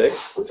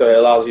ES6. So it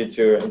allows you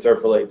to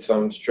interpolate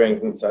some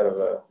strings inside of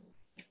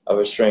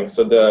a string.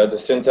 So the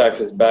syntax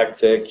is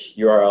backtick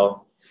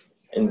URL,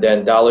 and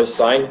then $,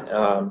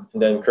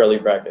 and then curly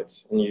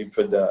brackets, and you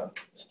put the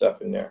stuff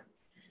in there.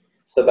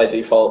 So by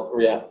default,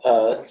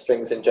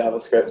 strings in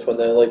JavaScript, when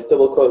they're like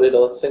double quoted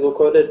or single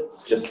quoted,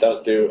 just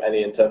don't do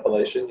any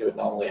interpolation. You would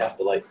normally have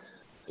to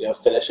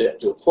finish it,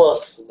 do a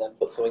plus, and then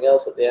put something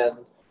else at the end.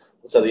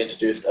 So they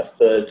introduced a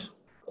third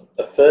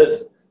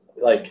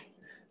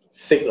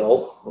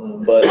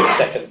signal, but a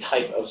second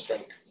type of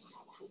string.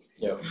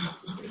 Yeah.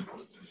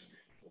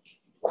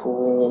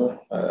 Cool.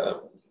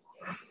 Let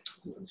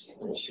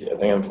me see. I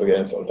think I'm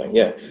forgetting something.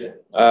 Yeah.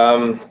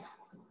 All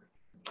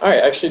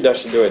right. Actually, that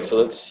should do it. So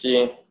let's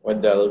see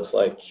what that looks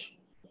like.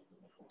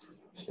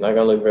 It's not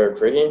gonna look very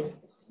pretty,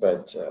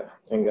 but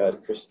thank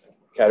God,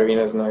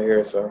 Katarina's not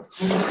here, so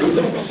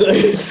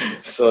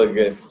so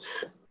good.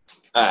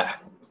 Okay.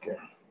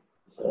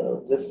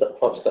 So this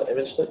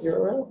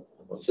props.image.url.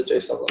 What's the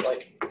JSON look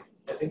like?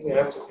 I think we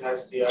have to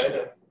pass the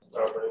item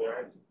properly,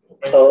 right?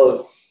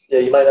 Oh, yeah,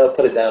 you might not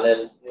put it down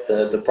in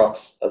the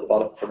props at the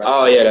bottom for now.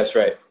 Oh yeah, that's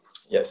right.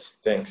 Yes,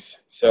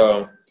 thanks.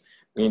 So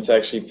we need to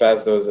actually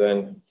pass those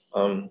in.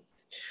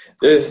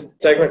 There's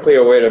technically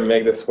a way to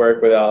make this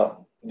work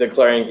without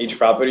declaring each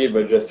property,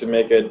 but just to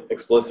make it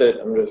explicit,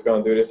 I'm just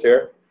going to do this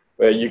here.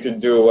 But you could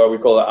do what we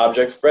call an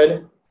object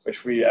spread,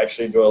 which we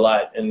actually do a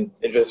lot, and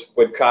it just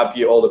would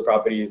copy all the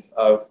properties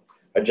of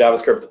a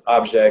JavaScript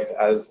object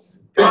as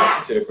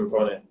props to the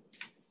component.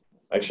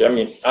 Actually, I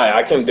mean,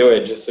 I can do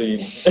it just so you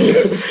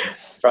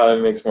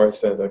probably makes more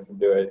sense. I can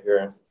do it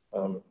here.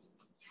 I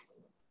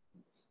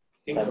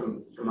think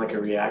from like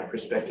a React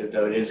perspective,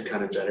 though, it is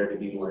kind of better to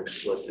be more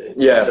explicit.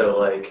 Yeah. So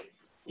like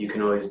you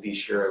can always be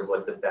sure of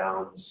what the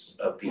bounds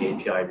of the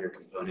API of your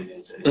component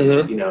is,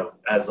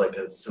 as like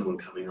someone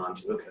coming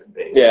onto a code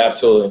base. Yeah,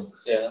 absolutely.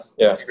 Yeah.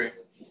 Yeah. I agree.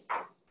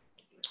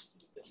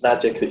 It's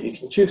magic that you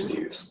can choose to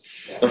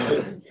use.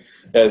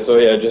 Yeah, so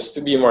yeah, just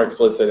to be more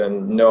explicit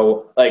and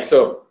know,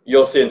 so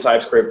you'll see in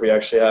TypeScript, we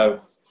actually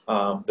have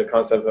the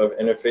concept of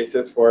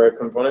interfaces for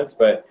components,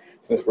 but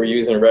since we're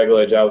using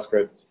regular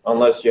JavaScript,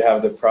 unless you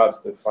have the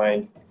props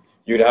defined,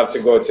 you'd have to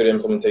go to the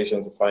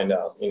implementation to find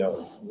out,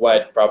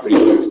 what properties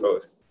are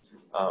exposed.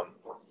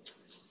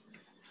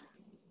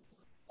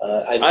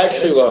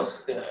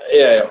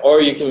 Yeah,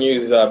 or you can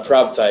use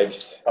prop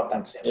types. Prop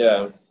types,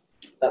 yeah.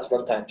 That's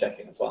runtime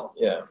checking as well.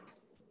 Yeah.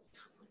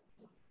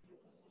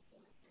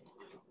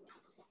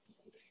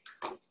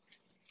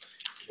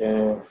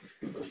 Okay.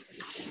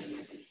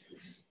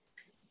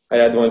 I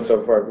had one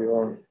so far.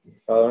 People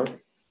follow?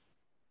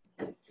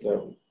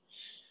 No.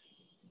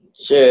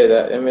 Yeah,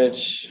 that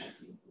image.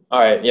 All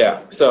right,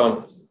 yeah.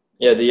 So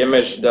yeah, the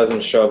image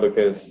doesn't show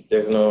because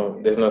there's no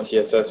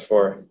CSS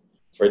for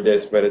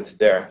this, but it's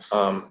there.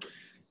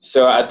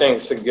 So I think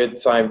it's a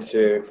good time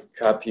to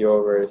copy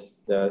over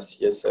the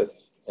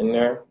CSS in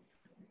there.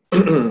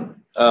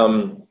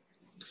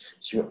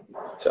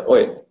 So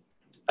wait,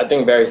 I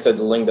think Barry said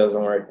the link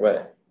doesn't work,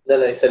 but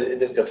Then I said it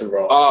didn't go to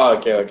raw. oh,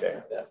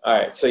 okay. Yeah. All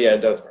right, so yeah,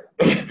 it does work.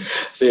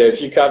 So yeah,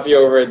 if you copy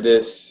over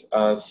this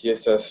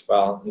CSS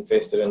file and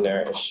paste it in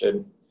there, it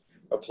should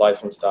apply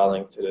some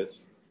styling to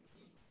this.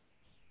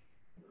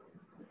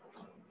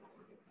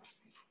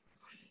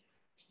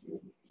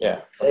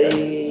 Yeah.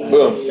 Hey.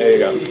 Boom. There you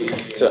go.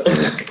 So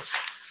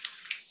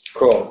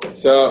cool.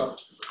 So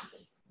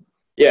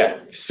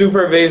yeah,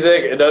 super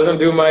basic. It doesn't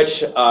do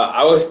much.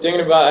 I was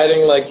thinking about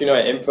adding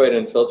input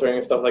and filtering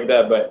and stuff like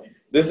that, but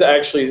this is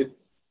actually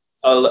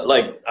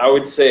I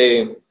would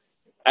say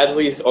at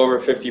least over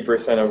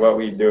 50% of what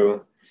we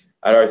do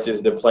at RC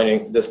is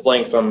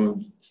displaying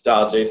some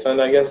style JSON,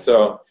 I guess.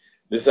 So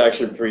this is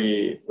actually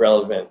pretty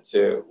relevant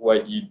to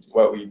what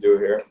we do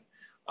here.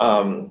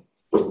 So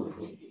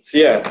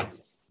yeah.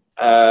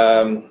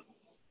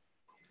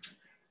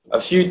 A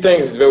few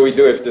things that we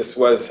do if this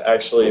was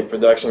actually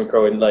production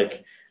code,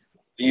 like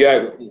you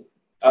have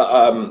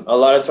a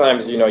lot of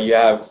times, you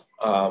have,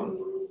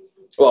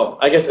 well,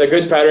 I guess a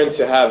good pattern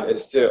to have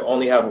is to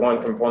only have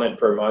one component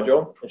per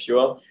module, if you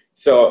will.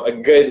 So a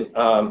good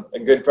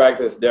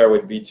practice there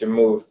would be to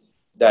move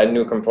that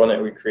new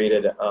component we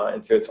created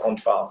into its own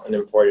file and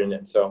import it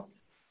in. So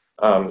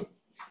A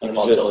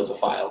module is a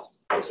file,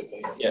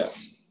 basically. Yeah.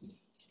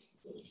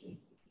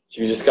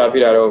 So you just copy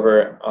that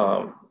over.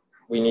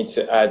 We need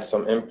to add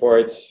some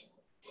imports.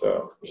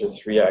 So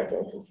just React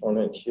and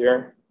component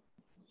here.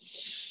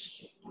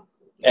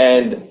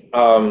 And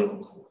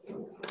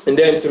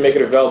then to make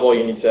it available,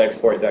 you need to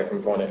export that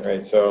component,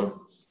 right?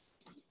 So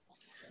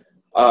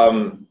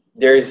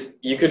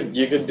you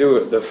could do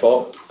it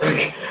default.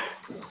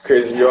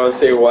 Because you want to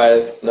say why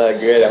it's not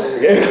good, I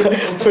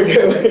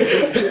forget.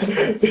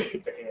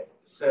 Okay,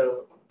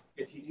 so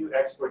if you do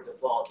export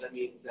default, that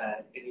means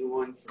that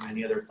anyone from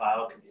any other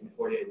file can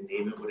import it and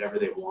name it whatever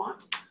they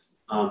want.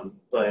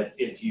 But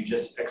if you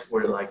just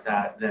export it like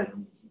that,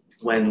 then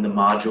when the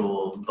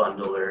module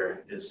bundler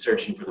is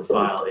searching for the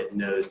file, it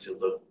knows to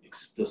look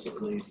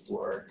explicitly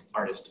for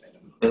artist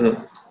item.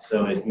 Mm-hmm.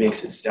 So it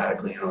makes it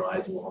statically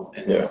analyzable,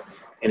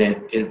 and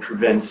it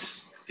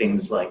prevents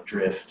things like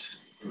drift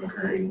from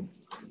occurring.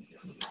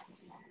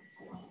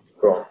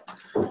 Cool.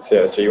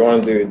 So you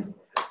want to do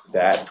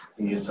that.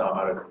 You saw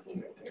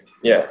autocomplete right there.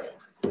 Yeah.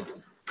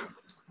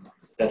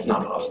 That's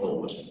not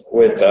possible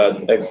with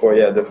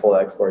export,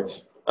 default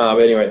exports.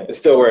 But anyway, it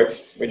still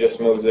works. We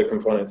just move the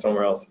component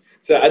somewhere else.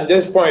 So at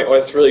this point,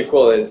 what's really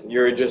cool is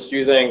you're just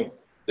using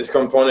this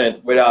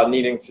component without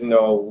needing to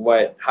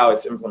know how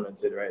it's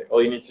implemented, right?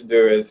 All you need to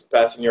do is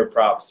pass in your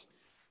props,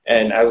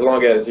 and as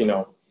long as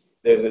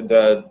there's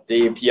the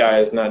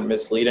API is not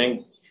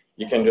misleading,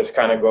 you can just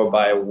kind of go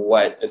by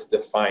what is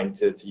defined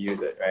to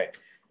use it, right?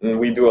 And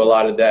we do a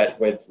lot of that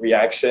with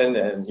Reaction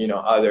and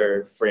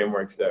other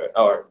frameworks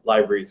or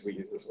libraries we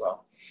use as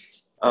well.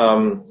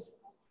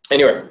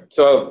 Anyway,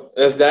 so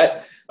that's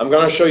that. I'm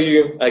going to show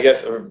you, I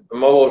guess, a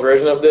mobile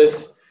version of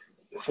this.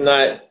 It's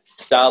not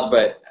styled,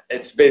 but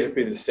it's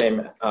basically the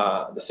same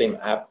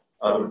app.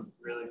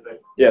 Really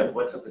quick. Yeah.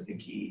 What's up with the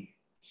key?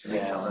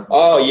 Yeah.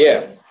 Oh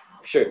yeah,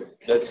 sure.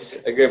 That's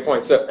a good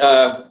point.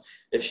 So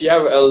if you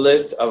have a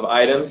list of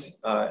items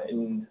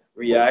in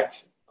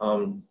React,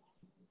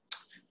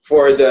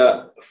 for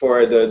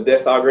the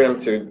def algorithm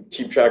to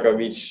keep track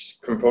of each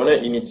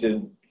component, you need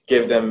to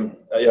give them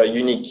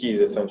unique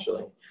keys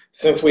essentially.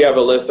 Since we have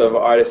a list of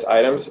artist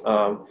items,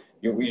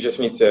 we just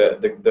need to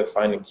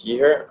define a key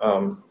here.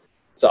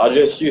 So I'll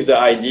just use the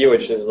ID,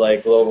 which is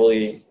like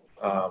globally.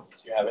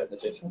 Do you have it in the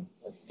JSON?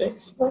 I think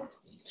so.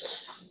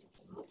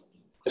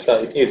 If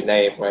not, you can use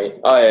name, right?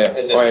 Oh yeah.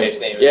 In this case,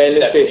 name. Yeah, in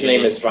this case,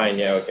 name is fine.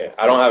 Yeah, okay.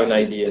 I don't have an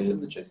ID. It's in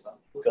the JSON.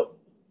 Cool.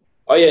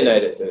 Oh yeah, no,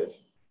 it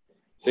is.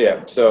 So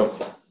yeah, so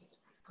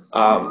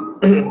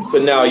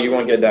now you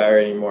won't get that error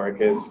anymore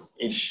because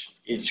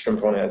each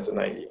component has an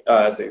ID.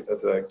 As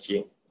a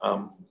key.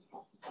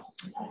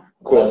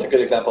 Cool. That's a good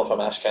example from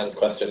Ashkan's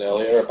question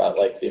earlier about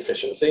the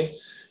efficiency.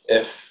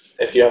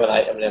 If you have an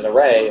item in an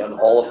array and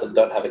all of them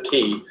don't have a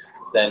key,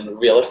 then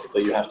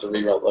realistically you have to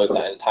reload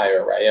that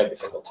entire array every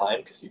single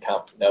time because you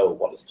can't know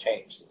what has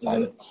changed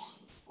inside it.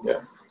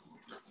 Yeah.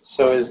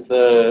 So is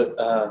the,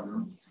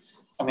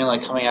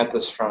 coming at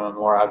this from a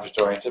more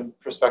object-oriented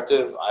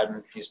perspective,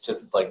 I'm used to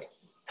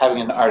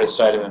having an artist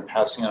item and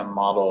passing in a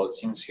model. It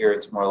seems here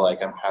it's more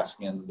like I'm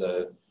passing in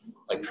the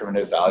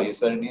primitive values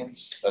that it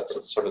needs.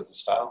 That's sort of the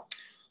style.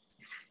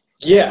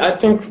 Yeah, I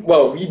think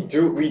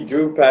we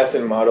do pass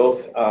in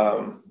models.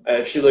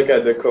 If you look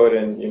at the code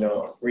and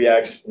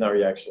Reaction.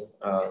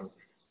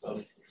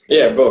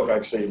 Both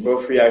actually,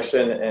 both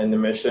Reaction and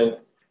emission.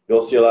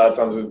 You'll see a lot of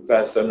times we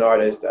pass an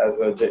artist as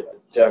a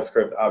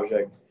JavaScript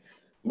object.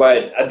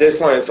 But at this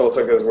point, it's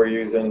also because we're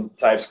using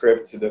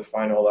TypeScript to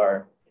define all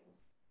our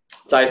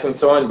types and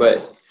so on.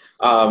 But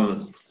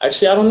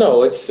Actually, I don't know.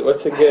 What's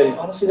a I good?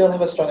 honestly don't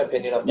have a strong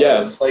opinion on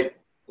Yeah. both. Like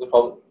the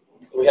problem,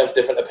 we have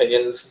different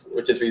opinions,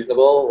 which is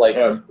reasonable. Like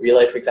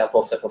Relay, for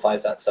example,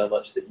 simplifies that so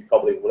much that you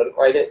probably wouldn't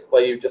write it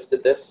where you just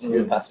did this. You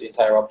would pass the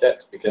entire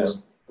object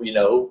because we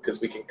know,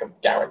 because we can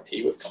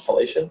guarantee with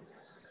compilation.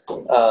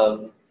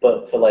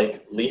 But for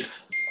like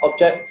leaf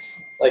objects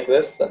like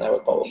this, then I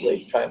would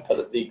probably try and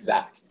put the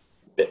exact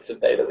bits of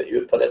data that you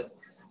would put in.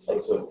 So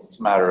it's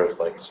a matter of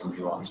like some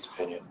nuanced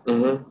opinion.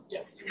 Mm-hmm.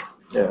 Yeah.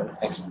 Yeah.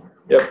 Thanks.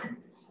 Yep.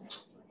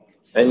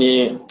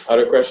 Any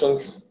other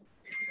questions?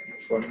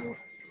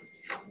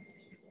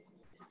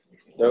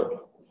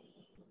 Nope.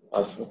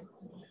 Awesome.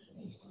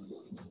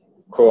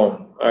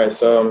 Cool. All right.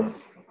 So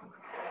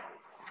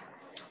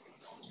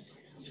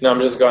now I'm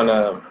just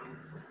gonna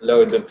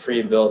load the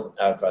pre-built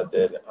app I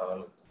did.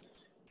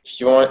 If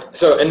you want,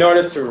 so in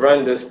order to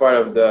run this part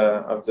of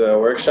the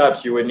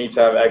workshop, you would need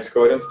to have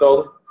Xcode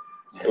installed,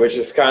 which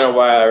is kind of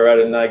why I'd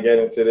rather not get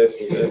into this.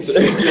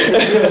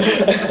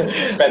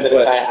 Spend an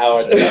entire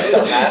hour just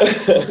on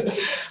that.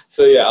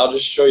 So yeah, I'll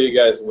just show you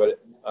guys what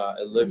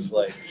it looks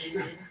like.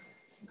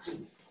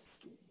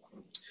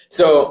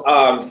 So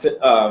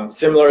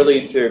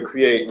similarly to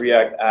create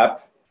React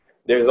app,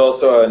 there's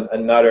also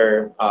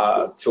another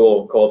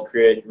tool called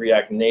Create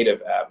React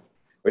Native App,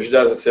 which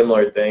does a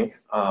similar thing.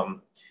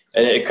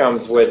 And it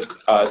comes with,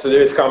 so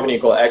there's a company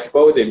called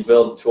Expo. They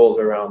build tools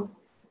around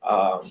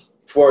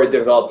for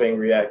developing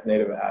React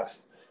Native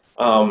apps.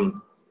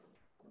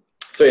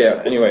 So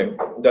yeah, anyway,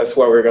 that's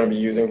what we're going to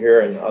be using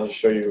here, and I'll just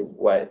show you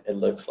what it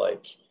looks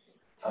like.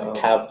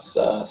 Cab's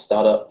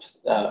startup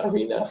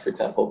Arena, for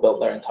example, built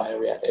their entire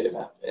React Native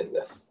app in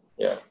this.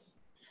 Yeah.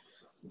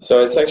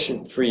 So it's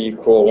actually pretty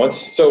cool.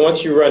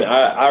 Once you run,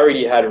 I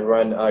already had to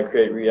run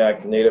Create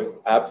React Native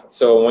app.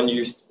 So when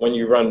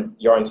you run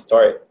yarn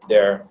start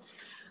there,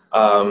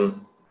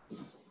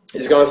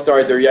 it's going to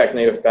start the React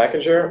Native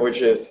packager,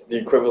 which is the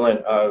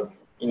equivalent of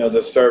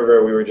the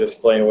server we were just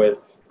playing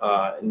with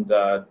in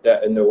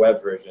the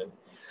web version.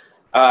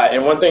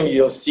 And one thing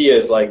you'll see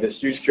is like this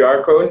huge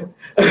QR code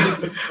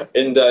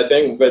in the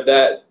thing, but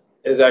that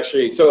is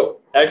actually, so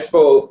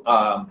Expo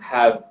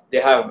have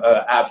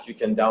apps you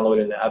can download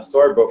in the App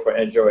Store, both for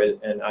Android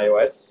and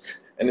iOS,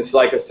 and it's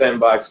like a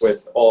sandbox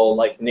with all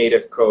like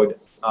native code.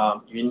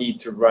 You need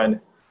to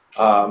run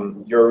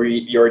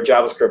your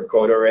JavaScript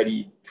code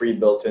already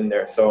pre-built in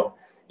there, so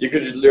you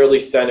could literally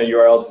send a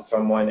URL to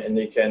someone and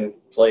they can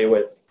play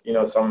with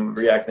some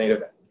React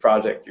Native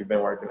project you've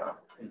been working on.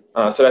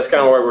 So that's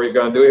kind of what we're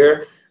going to do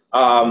here.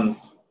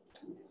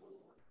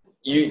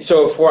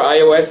 So for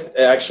iOS,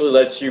 it actually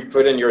lets you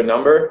put in your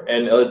number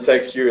and it'll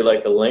text you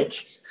like a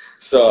link.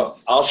 So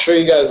I'll show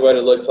you guys what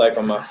it looks like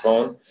on my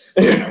phone.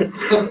 Quick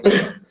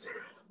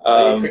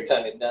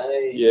timing,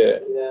 nice. Yeah.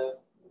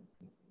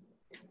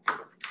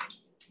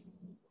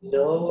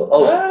 No.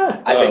 Oh,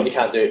 I think you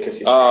can't do it because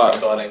he's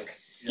recording.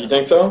 You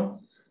think so?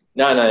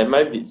 No, it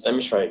might be. Let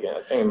me try again.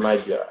 I think it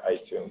might be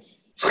iTunes.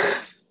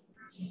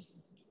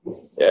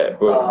 Yeah,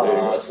 boom. There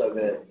you go. So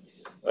good.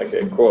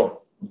 Okay,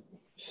 cool.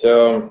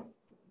 So,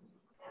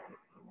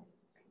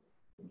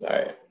 all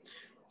right.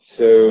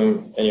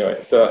 So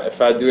anyway, so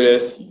if I do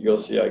this, you'll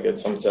see I get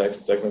some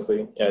text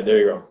technically. Yeah, there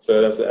you go.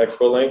 So that's the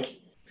Expo link.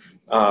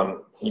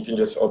 You can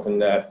just open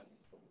that.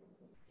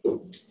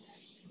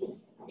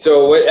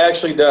 So what it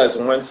actually does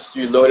once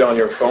you load it on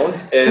your phone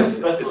is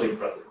it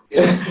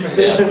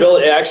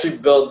actually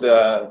built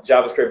the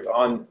JavaScript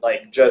on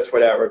like just for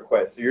that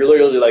request. So you're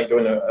literally like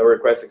doing a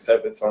request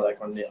acceptance on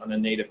a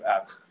native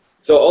app.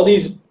 So all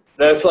these,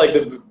 that's like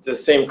the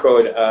same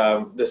code,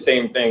 the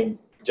same thing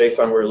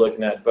JSON we're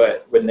looking at,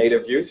 but with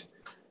native views.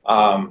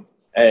 And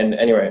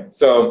anyway,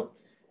 so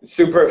it's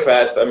super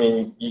fast. I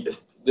mean,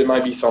 there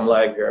might be some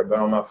lag here, but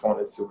on my phone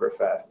it's super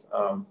fast.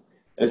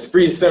 It's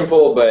pretty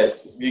simple,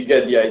 but you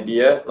get the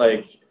idea.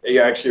 Like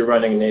you're actually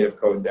running native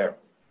code there.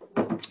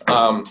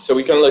 So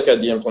we can look at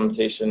the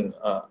implementation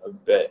a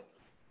bit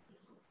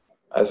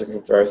as a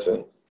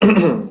comparison.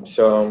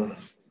 So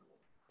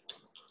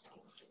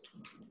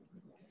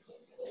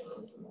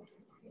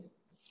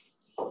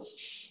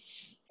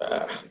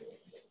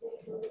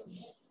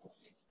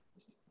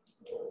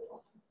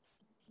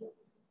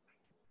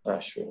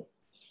sure.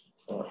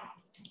 Oh,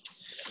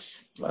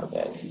 my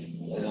bad.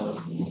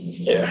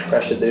 Yeah.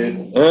 Pressure,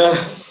 dude.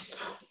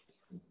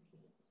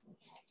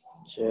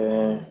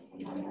 Okay.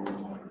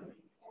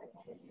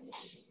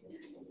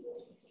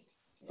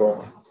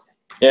 Cool.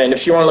 Yeah, and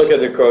if you want to look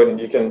at the code,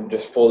 you can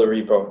just pull the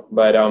repo.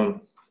 But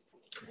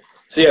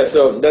so yeah,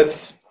 so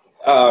that's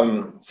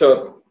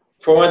so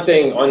for one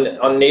thing,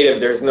 on native,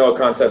 there's no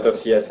concept of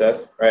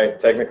CSS, right?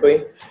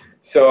 Technically,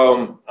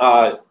 so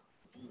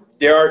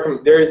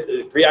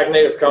there's React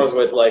Native comes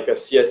with like a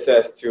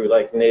CSS to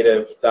like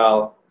native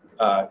style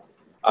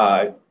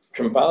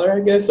compiler, I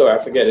guess, or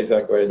I forget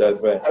exactly what it does,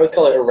 but I would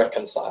call it a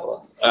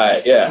reconciler.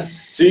 yeah.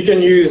 So you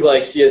can use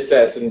like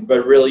CSS,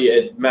 but really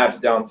it maps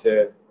down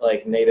to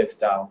like native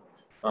style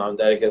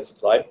that it gets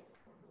applied.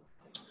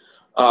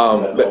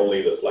 And But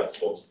only the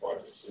Flexbox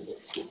part is using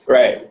Super.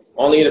 right,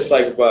 only the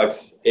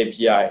Flexbox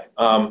API,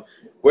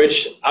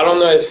 which I don't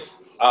know if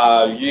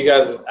you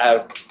guys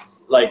have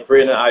like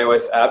written an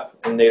iOS app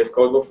in native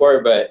code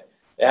before, but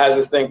it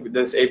has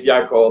this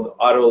API called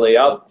auto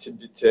layout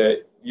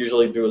to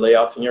usually do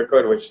layouts in your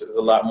code, which is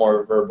a lot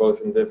more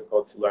verbose and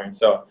difficult to learn.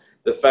 So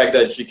the fact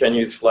that you can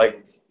use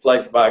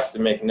Flexbox to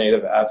make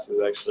native apps is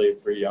actually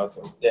pretty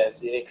awesome. Yeah,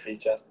 it's a unique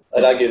feature.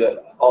 I'd argue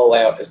that auto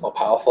layout is more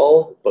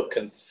powerful, but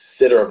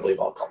considerably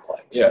more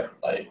complex. Yeah.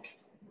 Like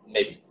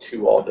maybe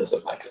 2 orders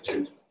of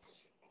magnitude.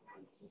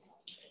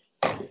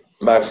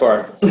 By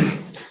far.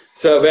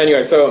 But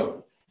anyway,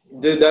 so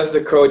that's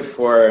the code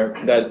for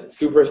that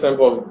super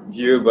simple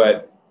view,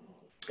 but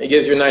it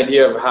gives you an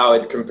idea of how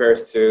it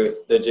compares to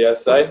the JS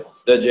side,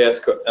 the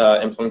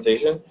JS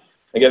implementation.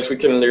 I guess we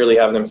can literally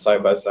have them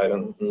side by side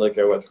and look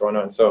at what's going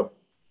on. So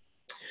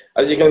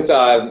as you can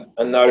tell,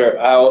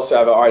 I also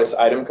have an artist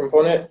item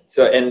component.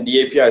 So, and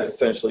the API is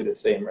essentially the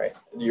same, right?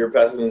 You're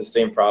passing the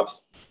same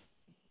props.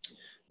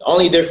 The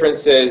only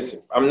difference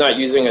is I'm not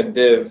using a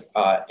div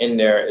in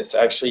there. It's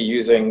actually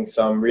using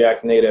some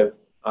React Native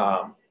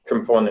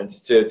components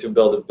to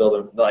build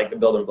like the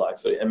building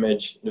blocks, so the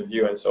image, the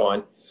view, and so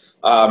on.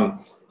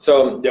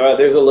 So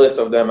there's a list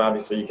of them.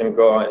 Obviously, you can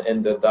go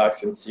in the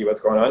docs and see what's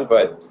going on.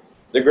 But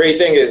the great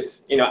thing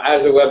is,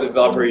 as a web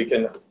developer, you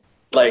can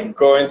like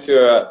go into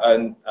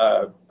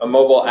a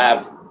mobile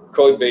app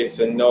code base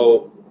and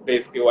know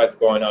basically what's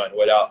going on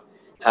without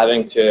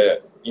having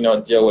to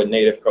deal with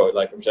native code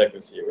like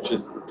Objective-C, which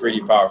is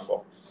pretty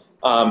powerful.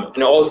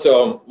 And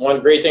also,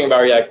 one great thing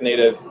about React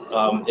Native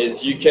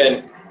is you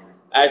can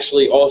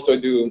actually also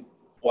do,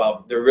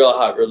 the real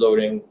hot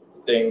reloading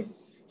thing.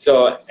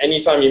 So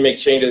anytime you make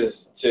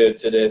changes to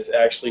this, it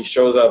actually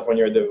shows up on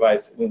your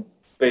device in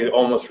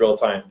almost real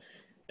time.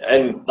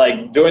 And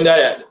like doing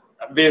that,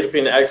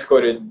 basically in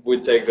Xcode, it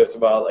would take just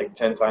about like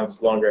 10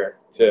 times longer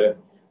to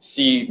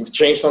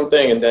change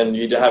something, and then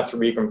you'd have to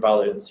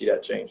recompile it and see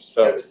that change.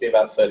 So it would be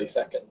about 30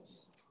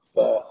 seconds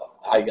for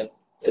Eigen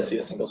to see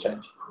a single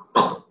change.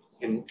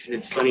 And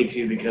it's funny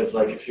too, because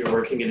like if you're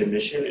working in a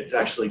mission, it's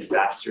actually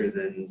faster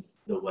than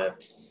the web,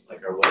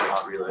 like our web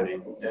hot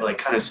reloading, like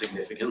kind of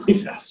significantly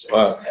faster.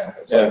 Wow. Yeah,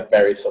 it's like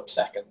very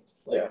sub-second,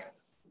 like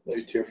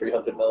maybe 200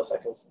 or 300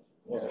 milliseconds.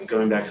 Yeah.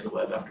 Going back to the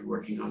web after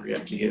working on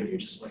React Native, you're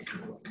just like,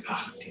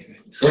 ah, damn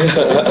it.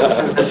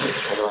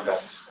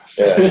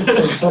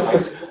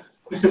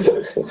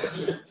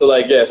 So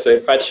so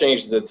if I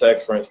change the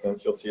text, for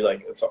instance, you'll see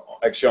like it's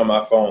actually on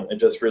my phone. It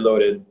just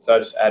reloaded, so I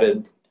just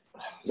added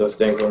those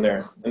things on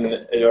there, and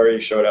it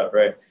already showed up,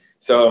 right?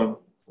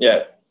 So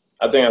yeah,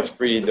 I think that's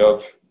pretty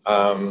dope.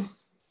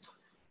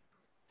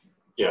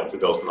 Yeah, to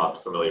those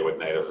not familiar with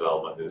native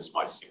development, this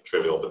might seem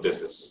trivial, but this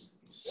is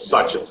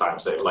such a time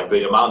save. Like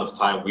the amount of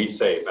time we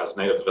save as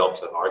native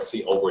developers at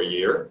RC over a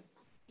year.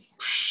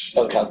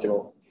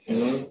 Uncalculable.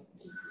 Mm-hmm.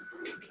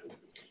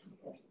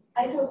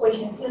 I have a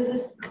question. So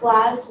this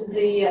class,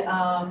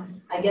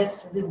 I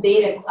guess the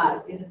data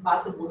class, is it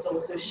possible to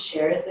also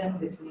share them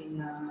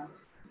between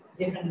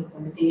different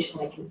implementation,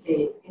 like in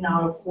say in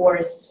our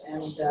Force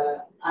and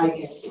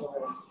Eigen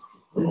or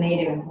the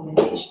native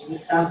implementation, the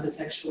stuff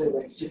that's actually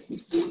like just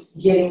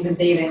getting the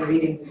data and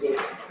reading the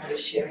data? Are you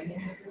sharing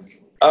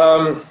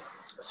it?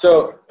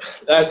 So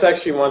that's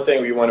actually one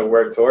thing we want to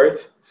work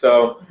towards.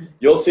 So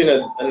you'll see in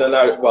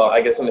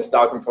I guess in the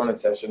style component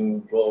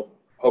session, we'll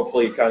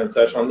hopefully kind of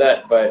touch on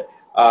that. But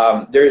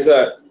there's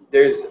a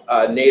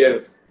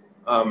native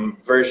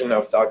version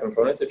of style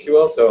components, if you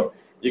will. So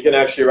you can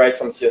actually write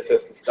some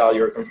CSS to style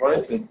your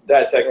components, and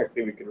that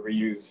technically we could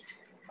reuse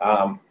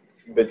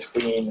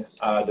between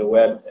the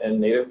web and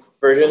native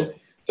version.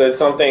 So it's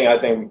something I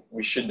think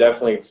we should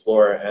definitely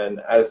explore,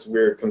 and as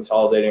we're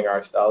consolidating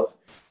our styles.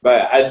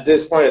 But at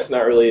this point, it's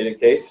not really the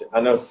case. I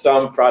know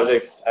some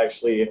projects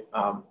actually,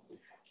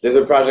 there's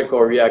a project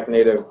called React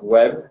Native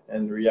Web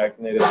and React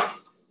Native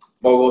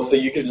Mobile. So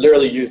you could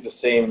literally use the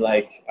same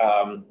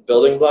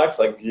building blocks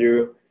like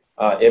view,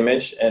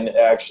 image, and it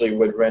actually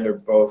would render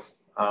both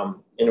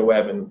in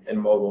web and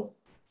mobile.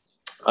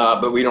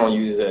 But we don't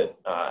use it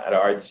at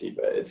Artsy,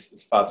 but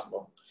it's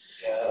possible.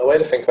 Yeah, a way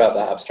to think about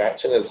that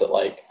abstraction is that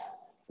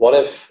what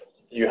if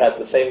you had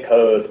the same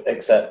code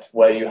except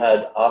where you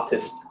had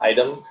artist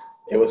item,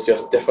 it was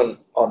just different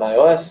on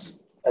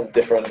iOS and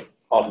different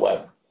on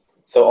web.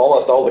 So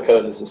almost all the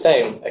code is the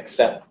same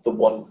except the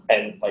one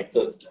end, like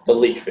the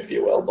leaf, if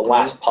you will, the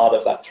last part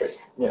of that tree.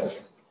 Yeah.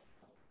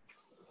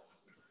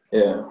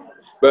 Yeah.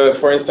 But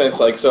for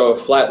instance, so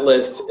flat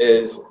list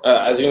is,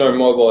 as you know, in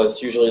mobile,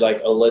 it's usually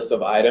like a list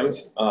of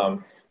items. So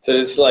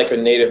it's like a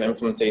native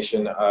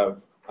implementation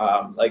of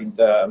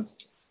the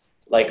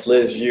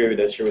Liz view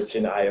that you would see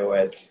in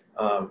iOS.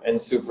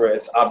 And Super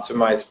is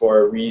optimized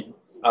for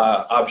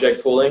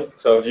object pooling,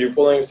 so view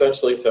pooling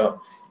essentially.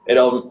 So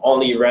it'll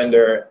only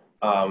render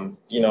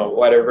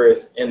whatever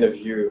is in the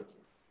view,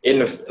 in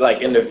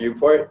the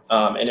viewport,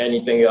 and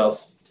anything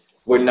else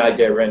would not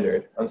get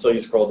rendered until you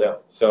scroll down.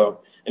 So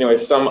anyway,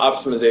 some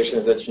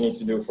optimizations that you need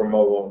to do for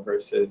mobile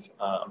versus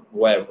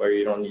web, where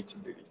you don't need to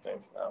do these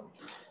things.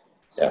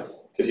 Yeah,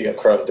 because you get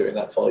Chrome doing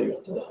that for you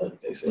under the hood,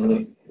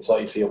 basically. That's why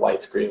you see a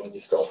white screen when you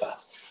scroll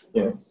fast.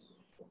 Yeah.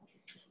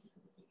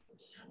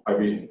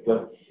 Maybe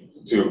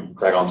to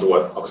tag on to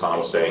what Oksana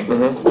was saying,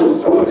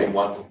 I think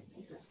one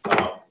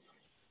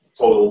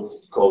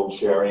total code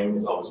sharing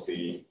is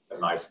obviously a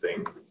nice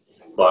thing,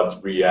 but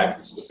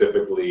React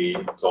specifically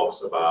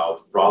talks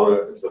about,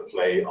 rather it's a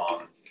play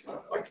on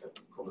like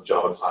from the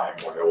Java time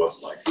when there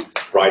was like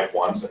write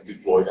once and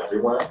deploy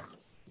everywhere.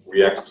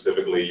 React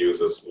specifically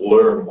uses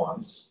learn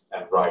once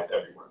and write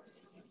everywhere.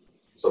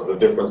 So the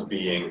difference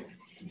being,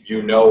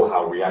 you know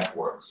how React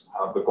works,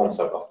 how the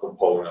concept of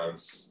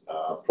components,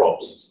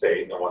 props,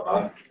 state, and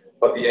whatnot,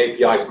 but the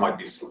APIs might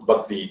be,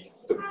 but the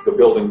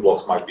building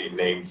blocks might be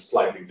named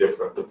slightly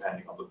different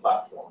depending on the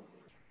platform.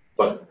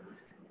 But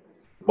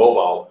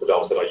mobile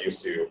developers that are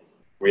used to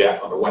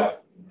React on the web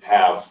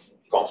have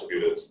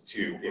contributed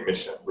to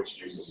Emission, which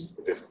uses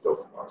the different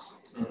building blocks.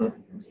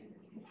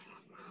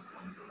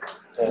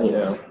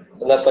 Yeah.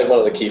 And that's like one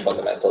of the key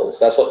fundamentals.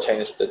 That's what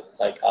changed the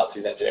like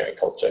Artsy's engineering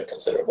culture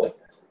considerably.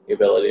 The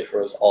ability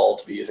for us all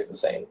to be using the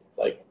same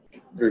like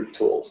group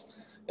tools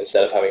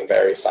instead of having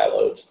very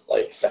siloed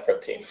like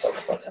separate teams on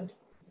the front end.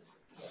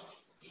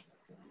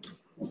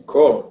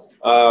 Cool.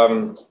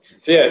 So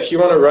yeah, if you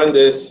want to run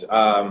this,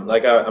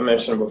 like I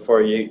mentioned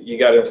before, you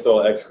got to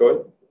install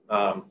Xcode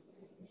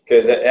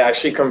because it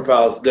actually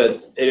compiles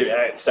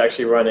it's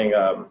actually running.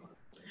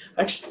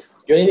 Actually,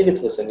 you only need it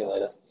for the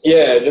simulator.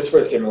 Yeah, just for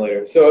a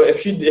simulator. So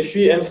if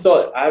you install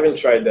it, I haven't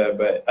tried that,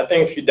 but I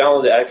think if you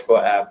download the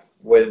Xcode app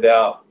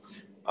without,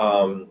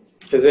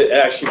 because it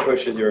actually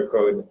pushes your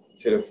code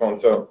to the phone.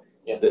 So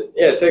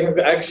yeah,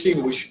 technically, actually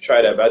we should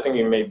try that. But I think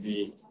you may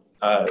be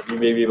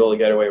able to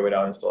get away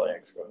without installing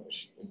Xcode,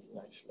 which would be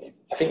nice.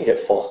 I think you get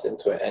forced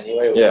into it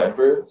anyway with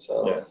Homebrew,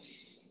 so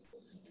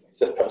it's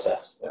just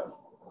process. Yeah.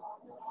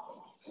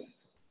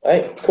 All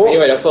right, cool.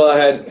 Anyway, that's all I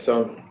had.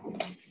 So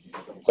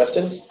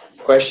questions?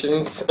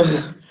 Questions?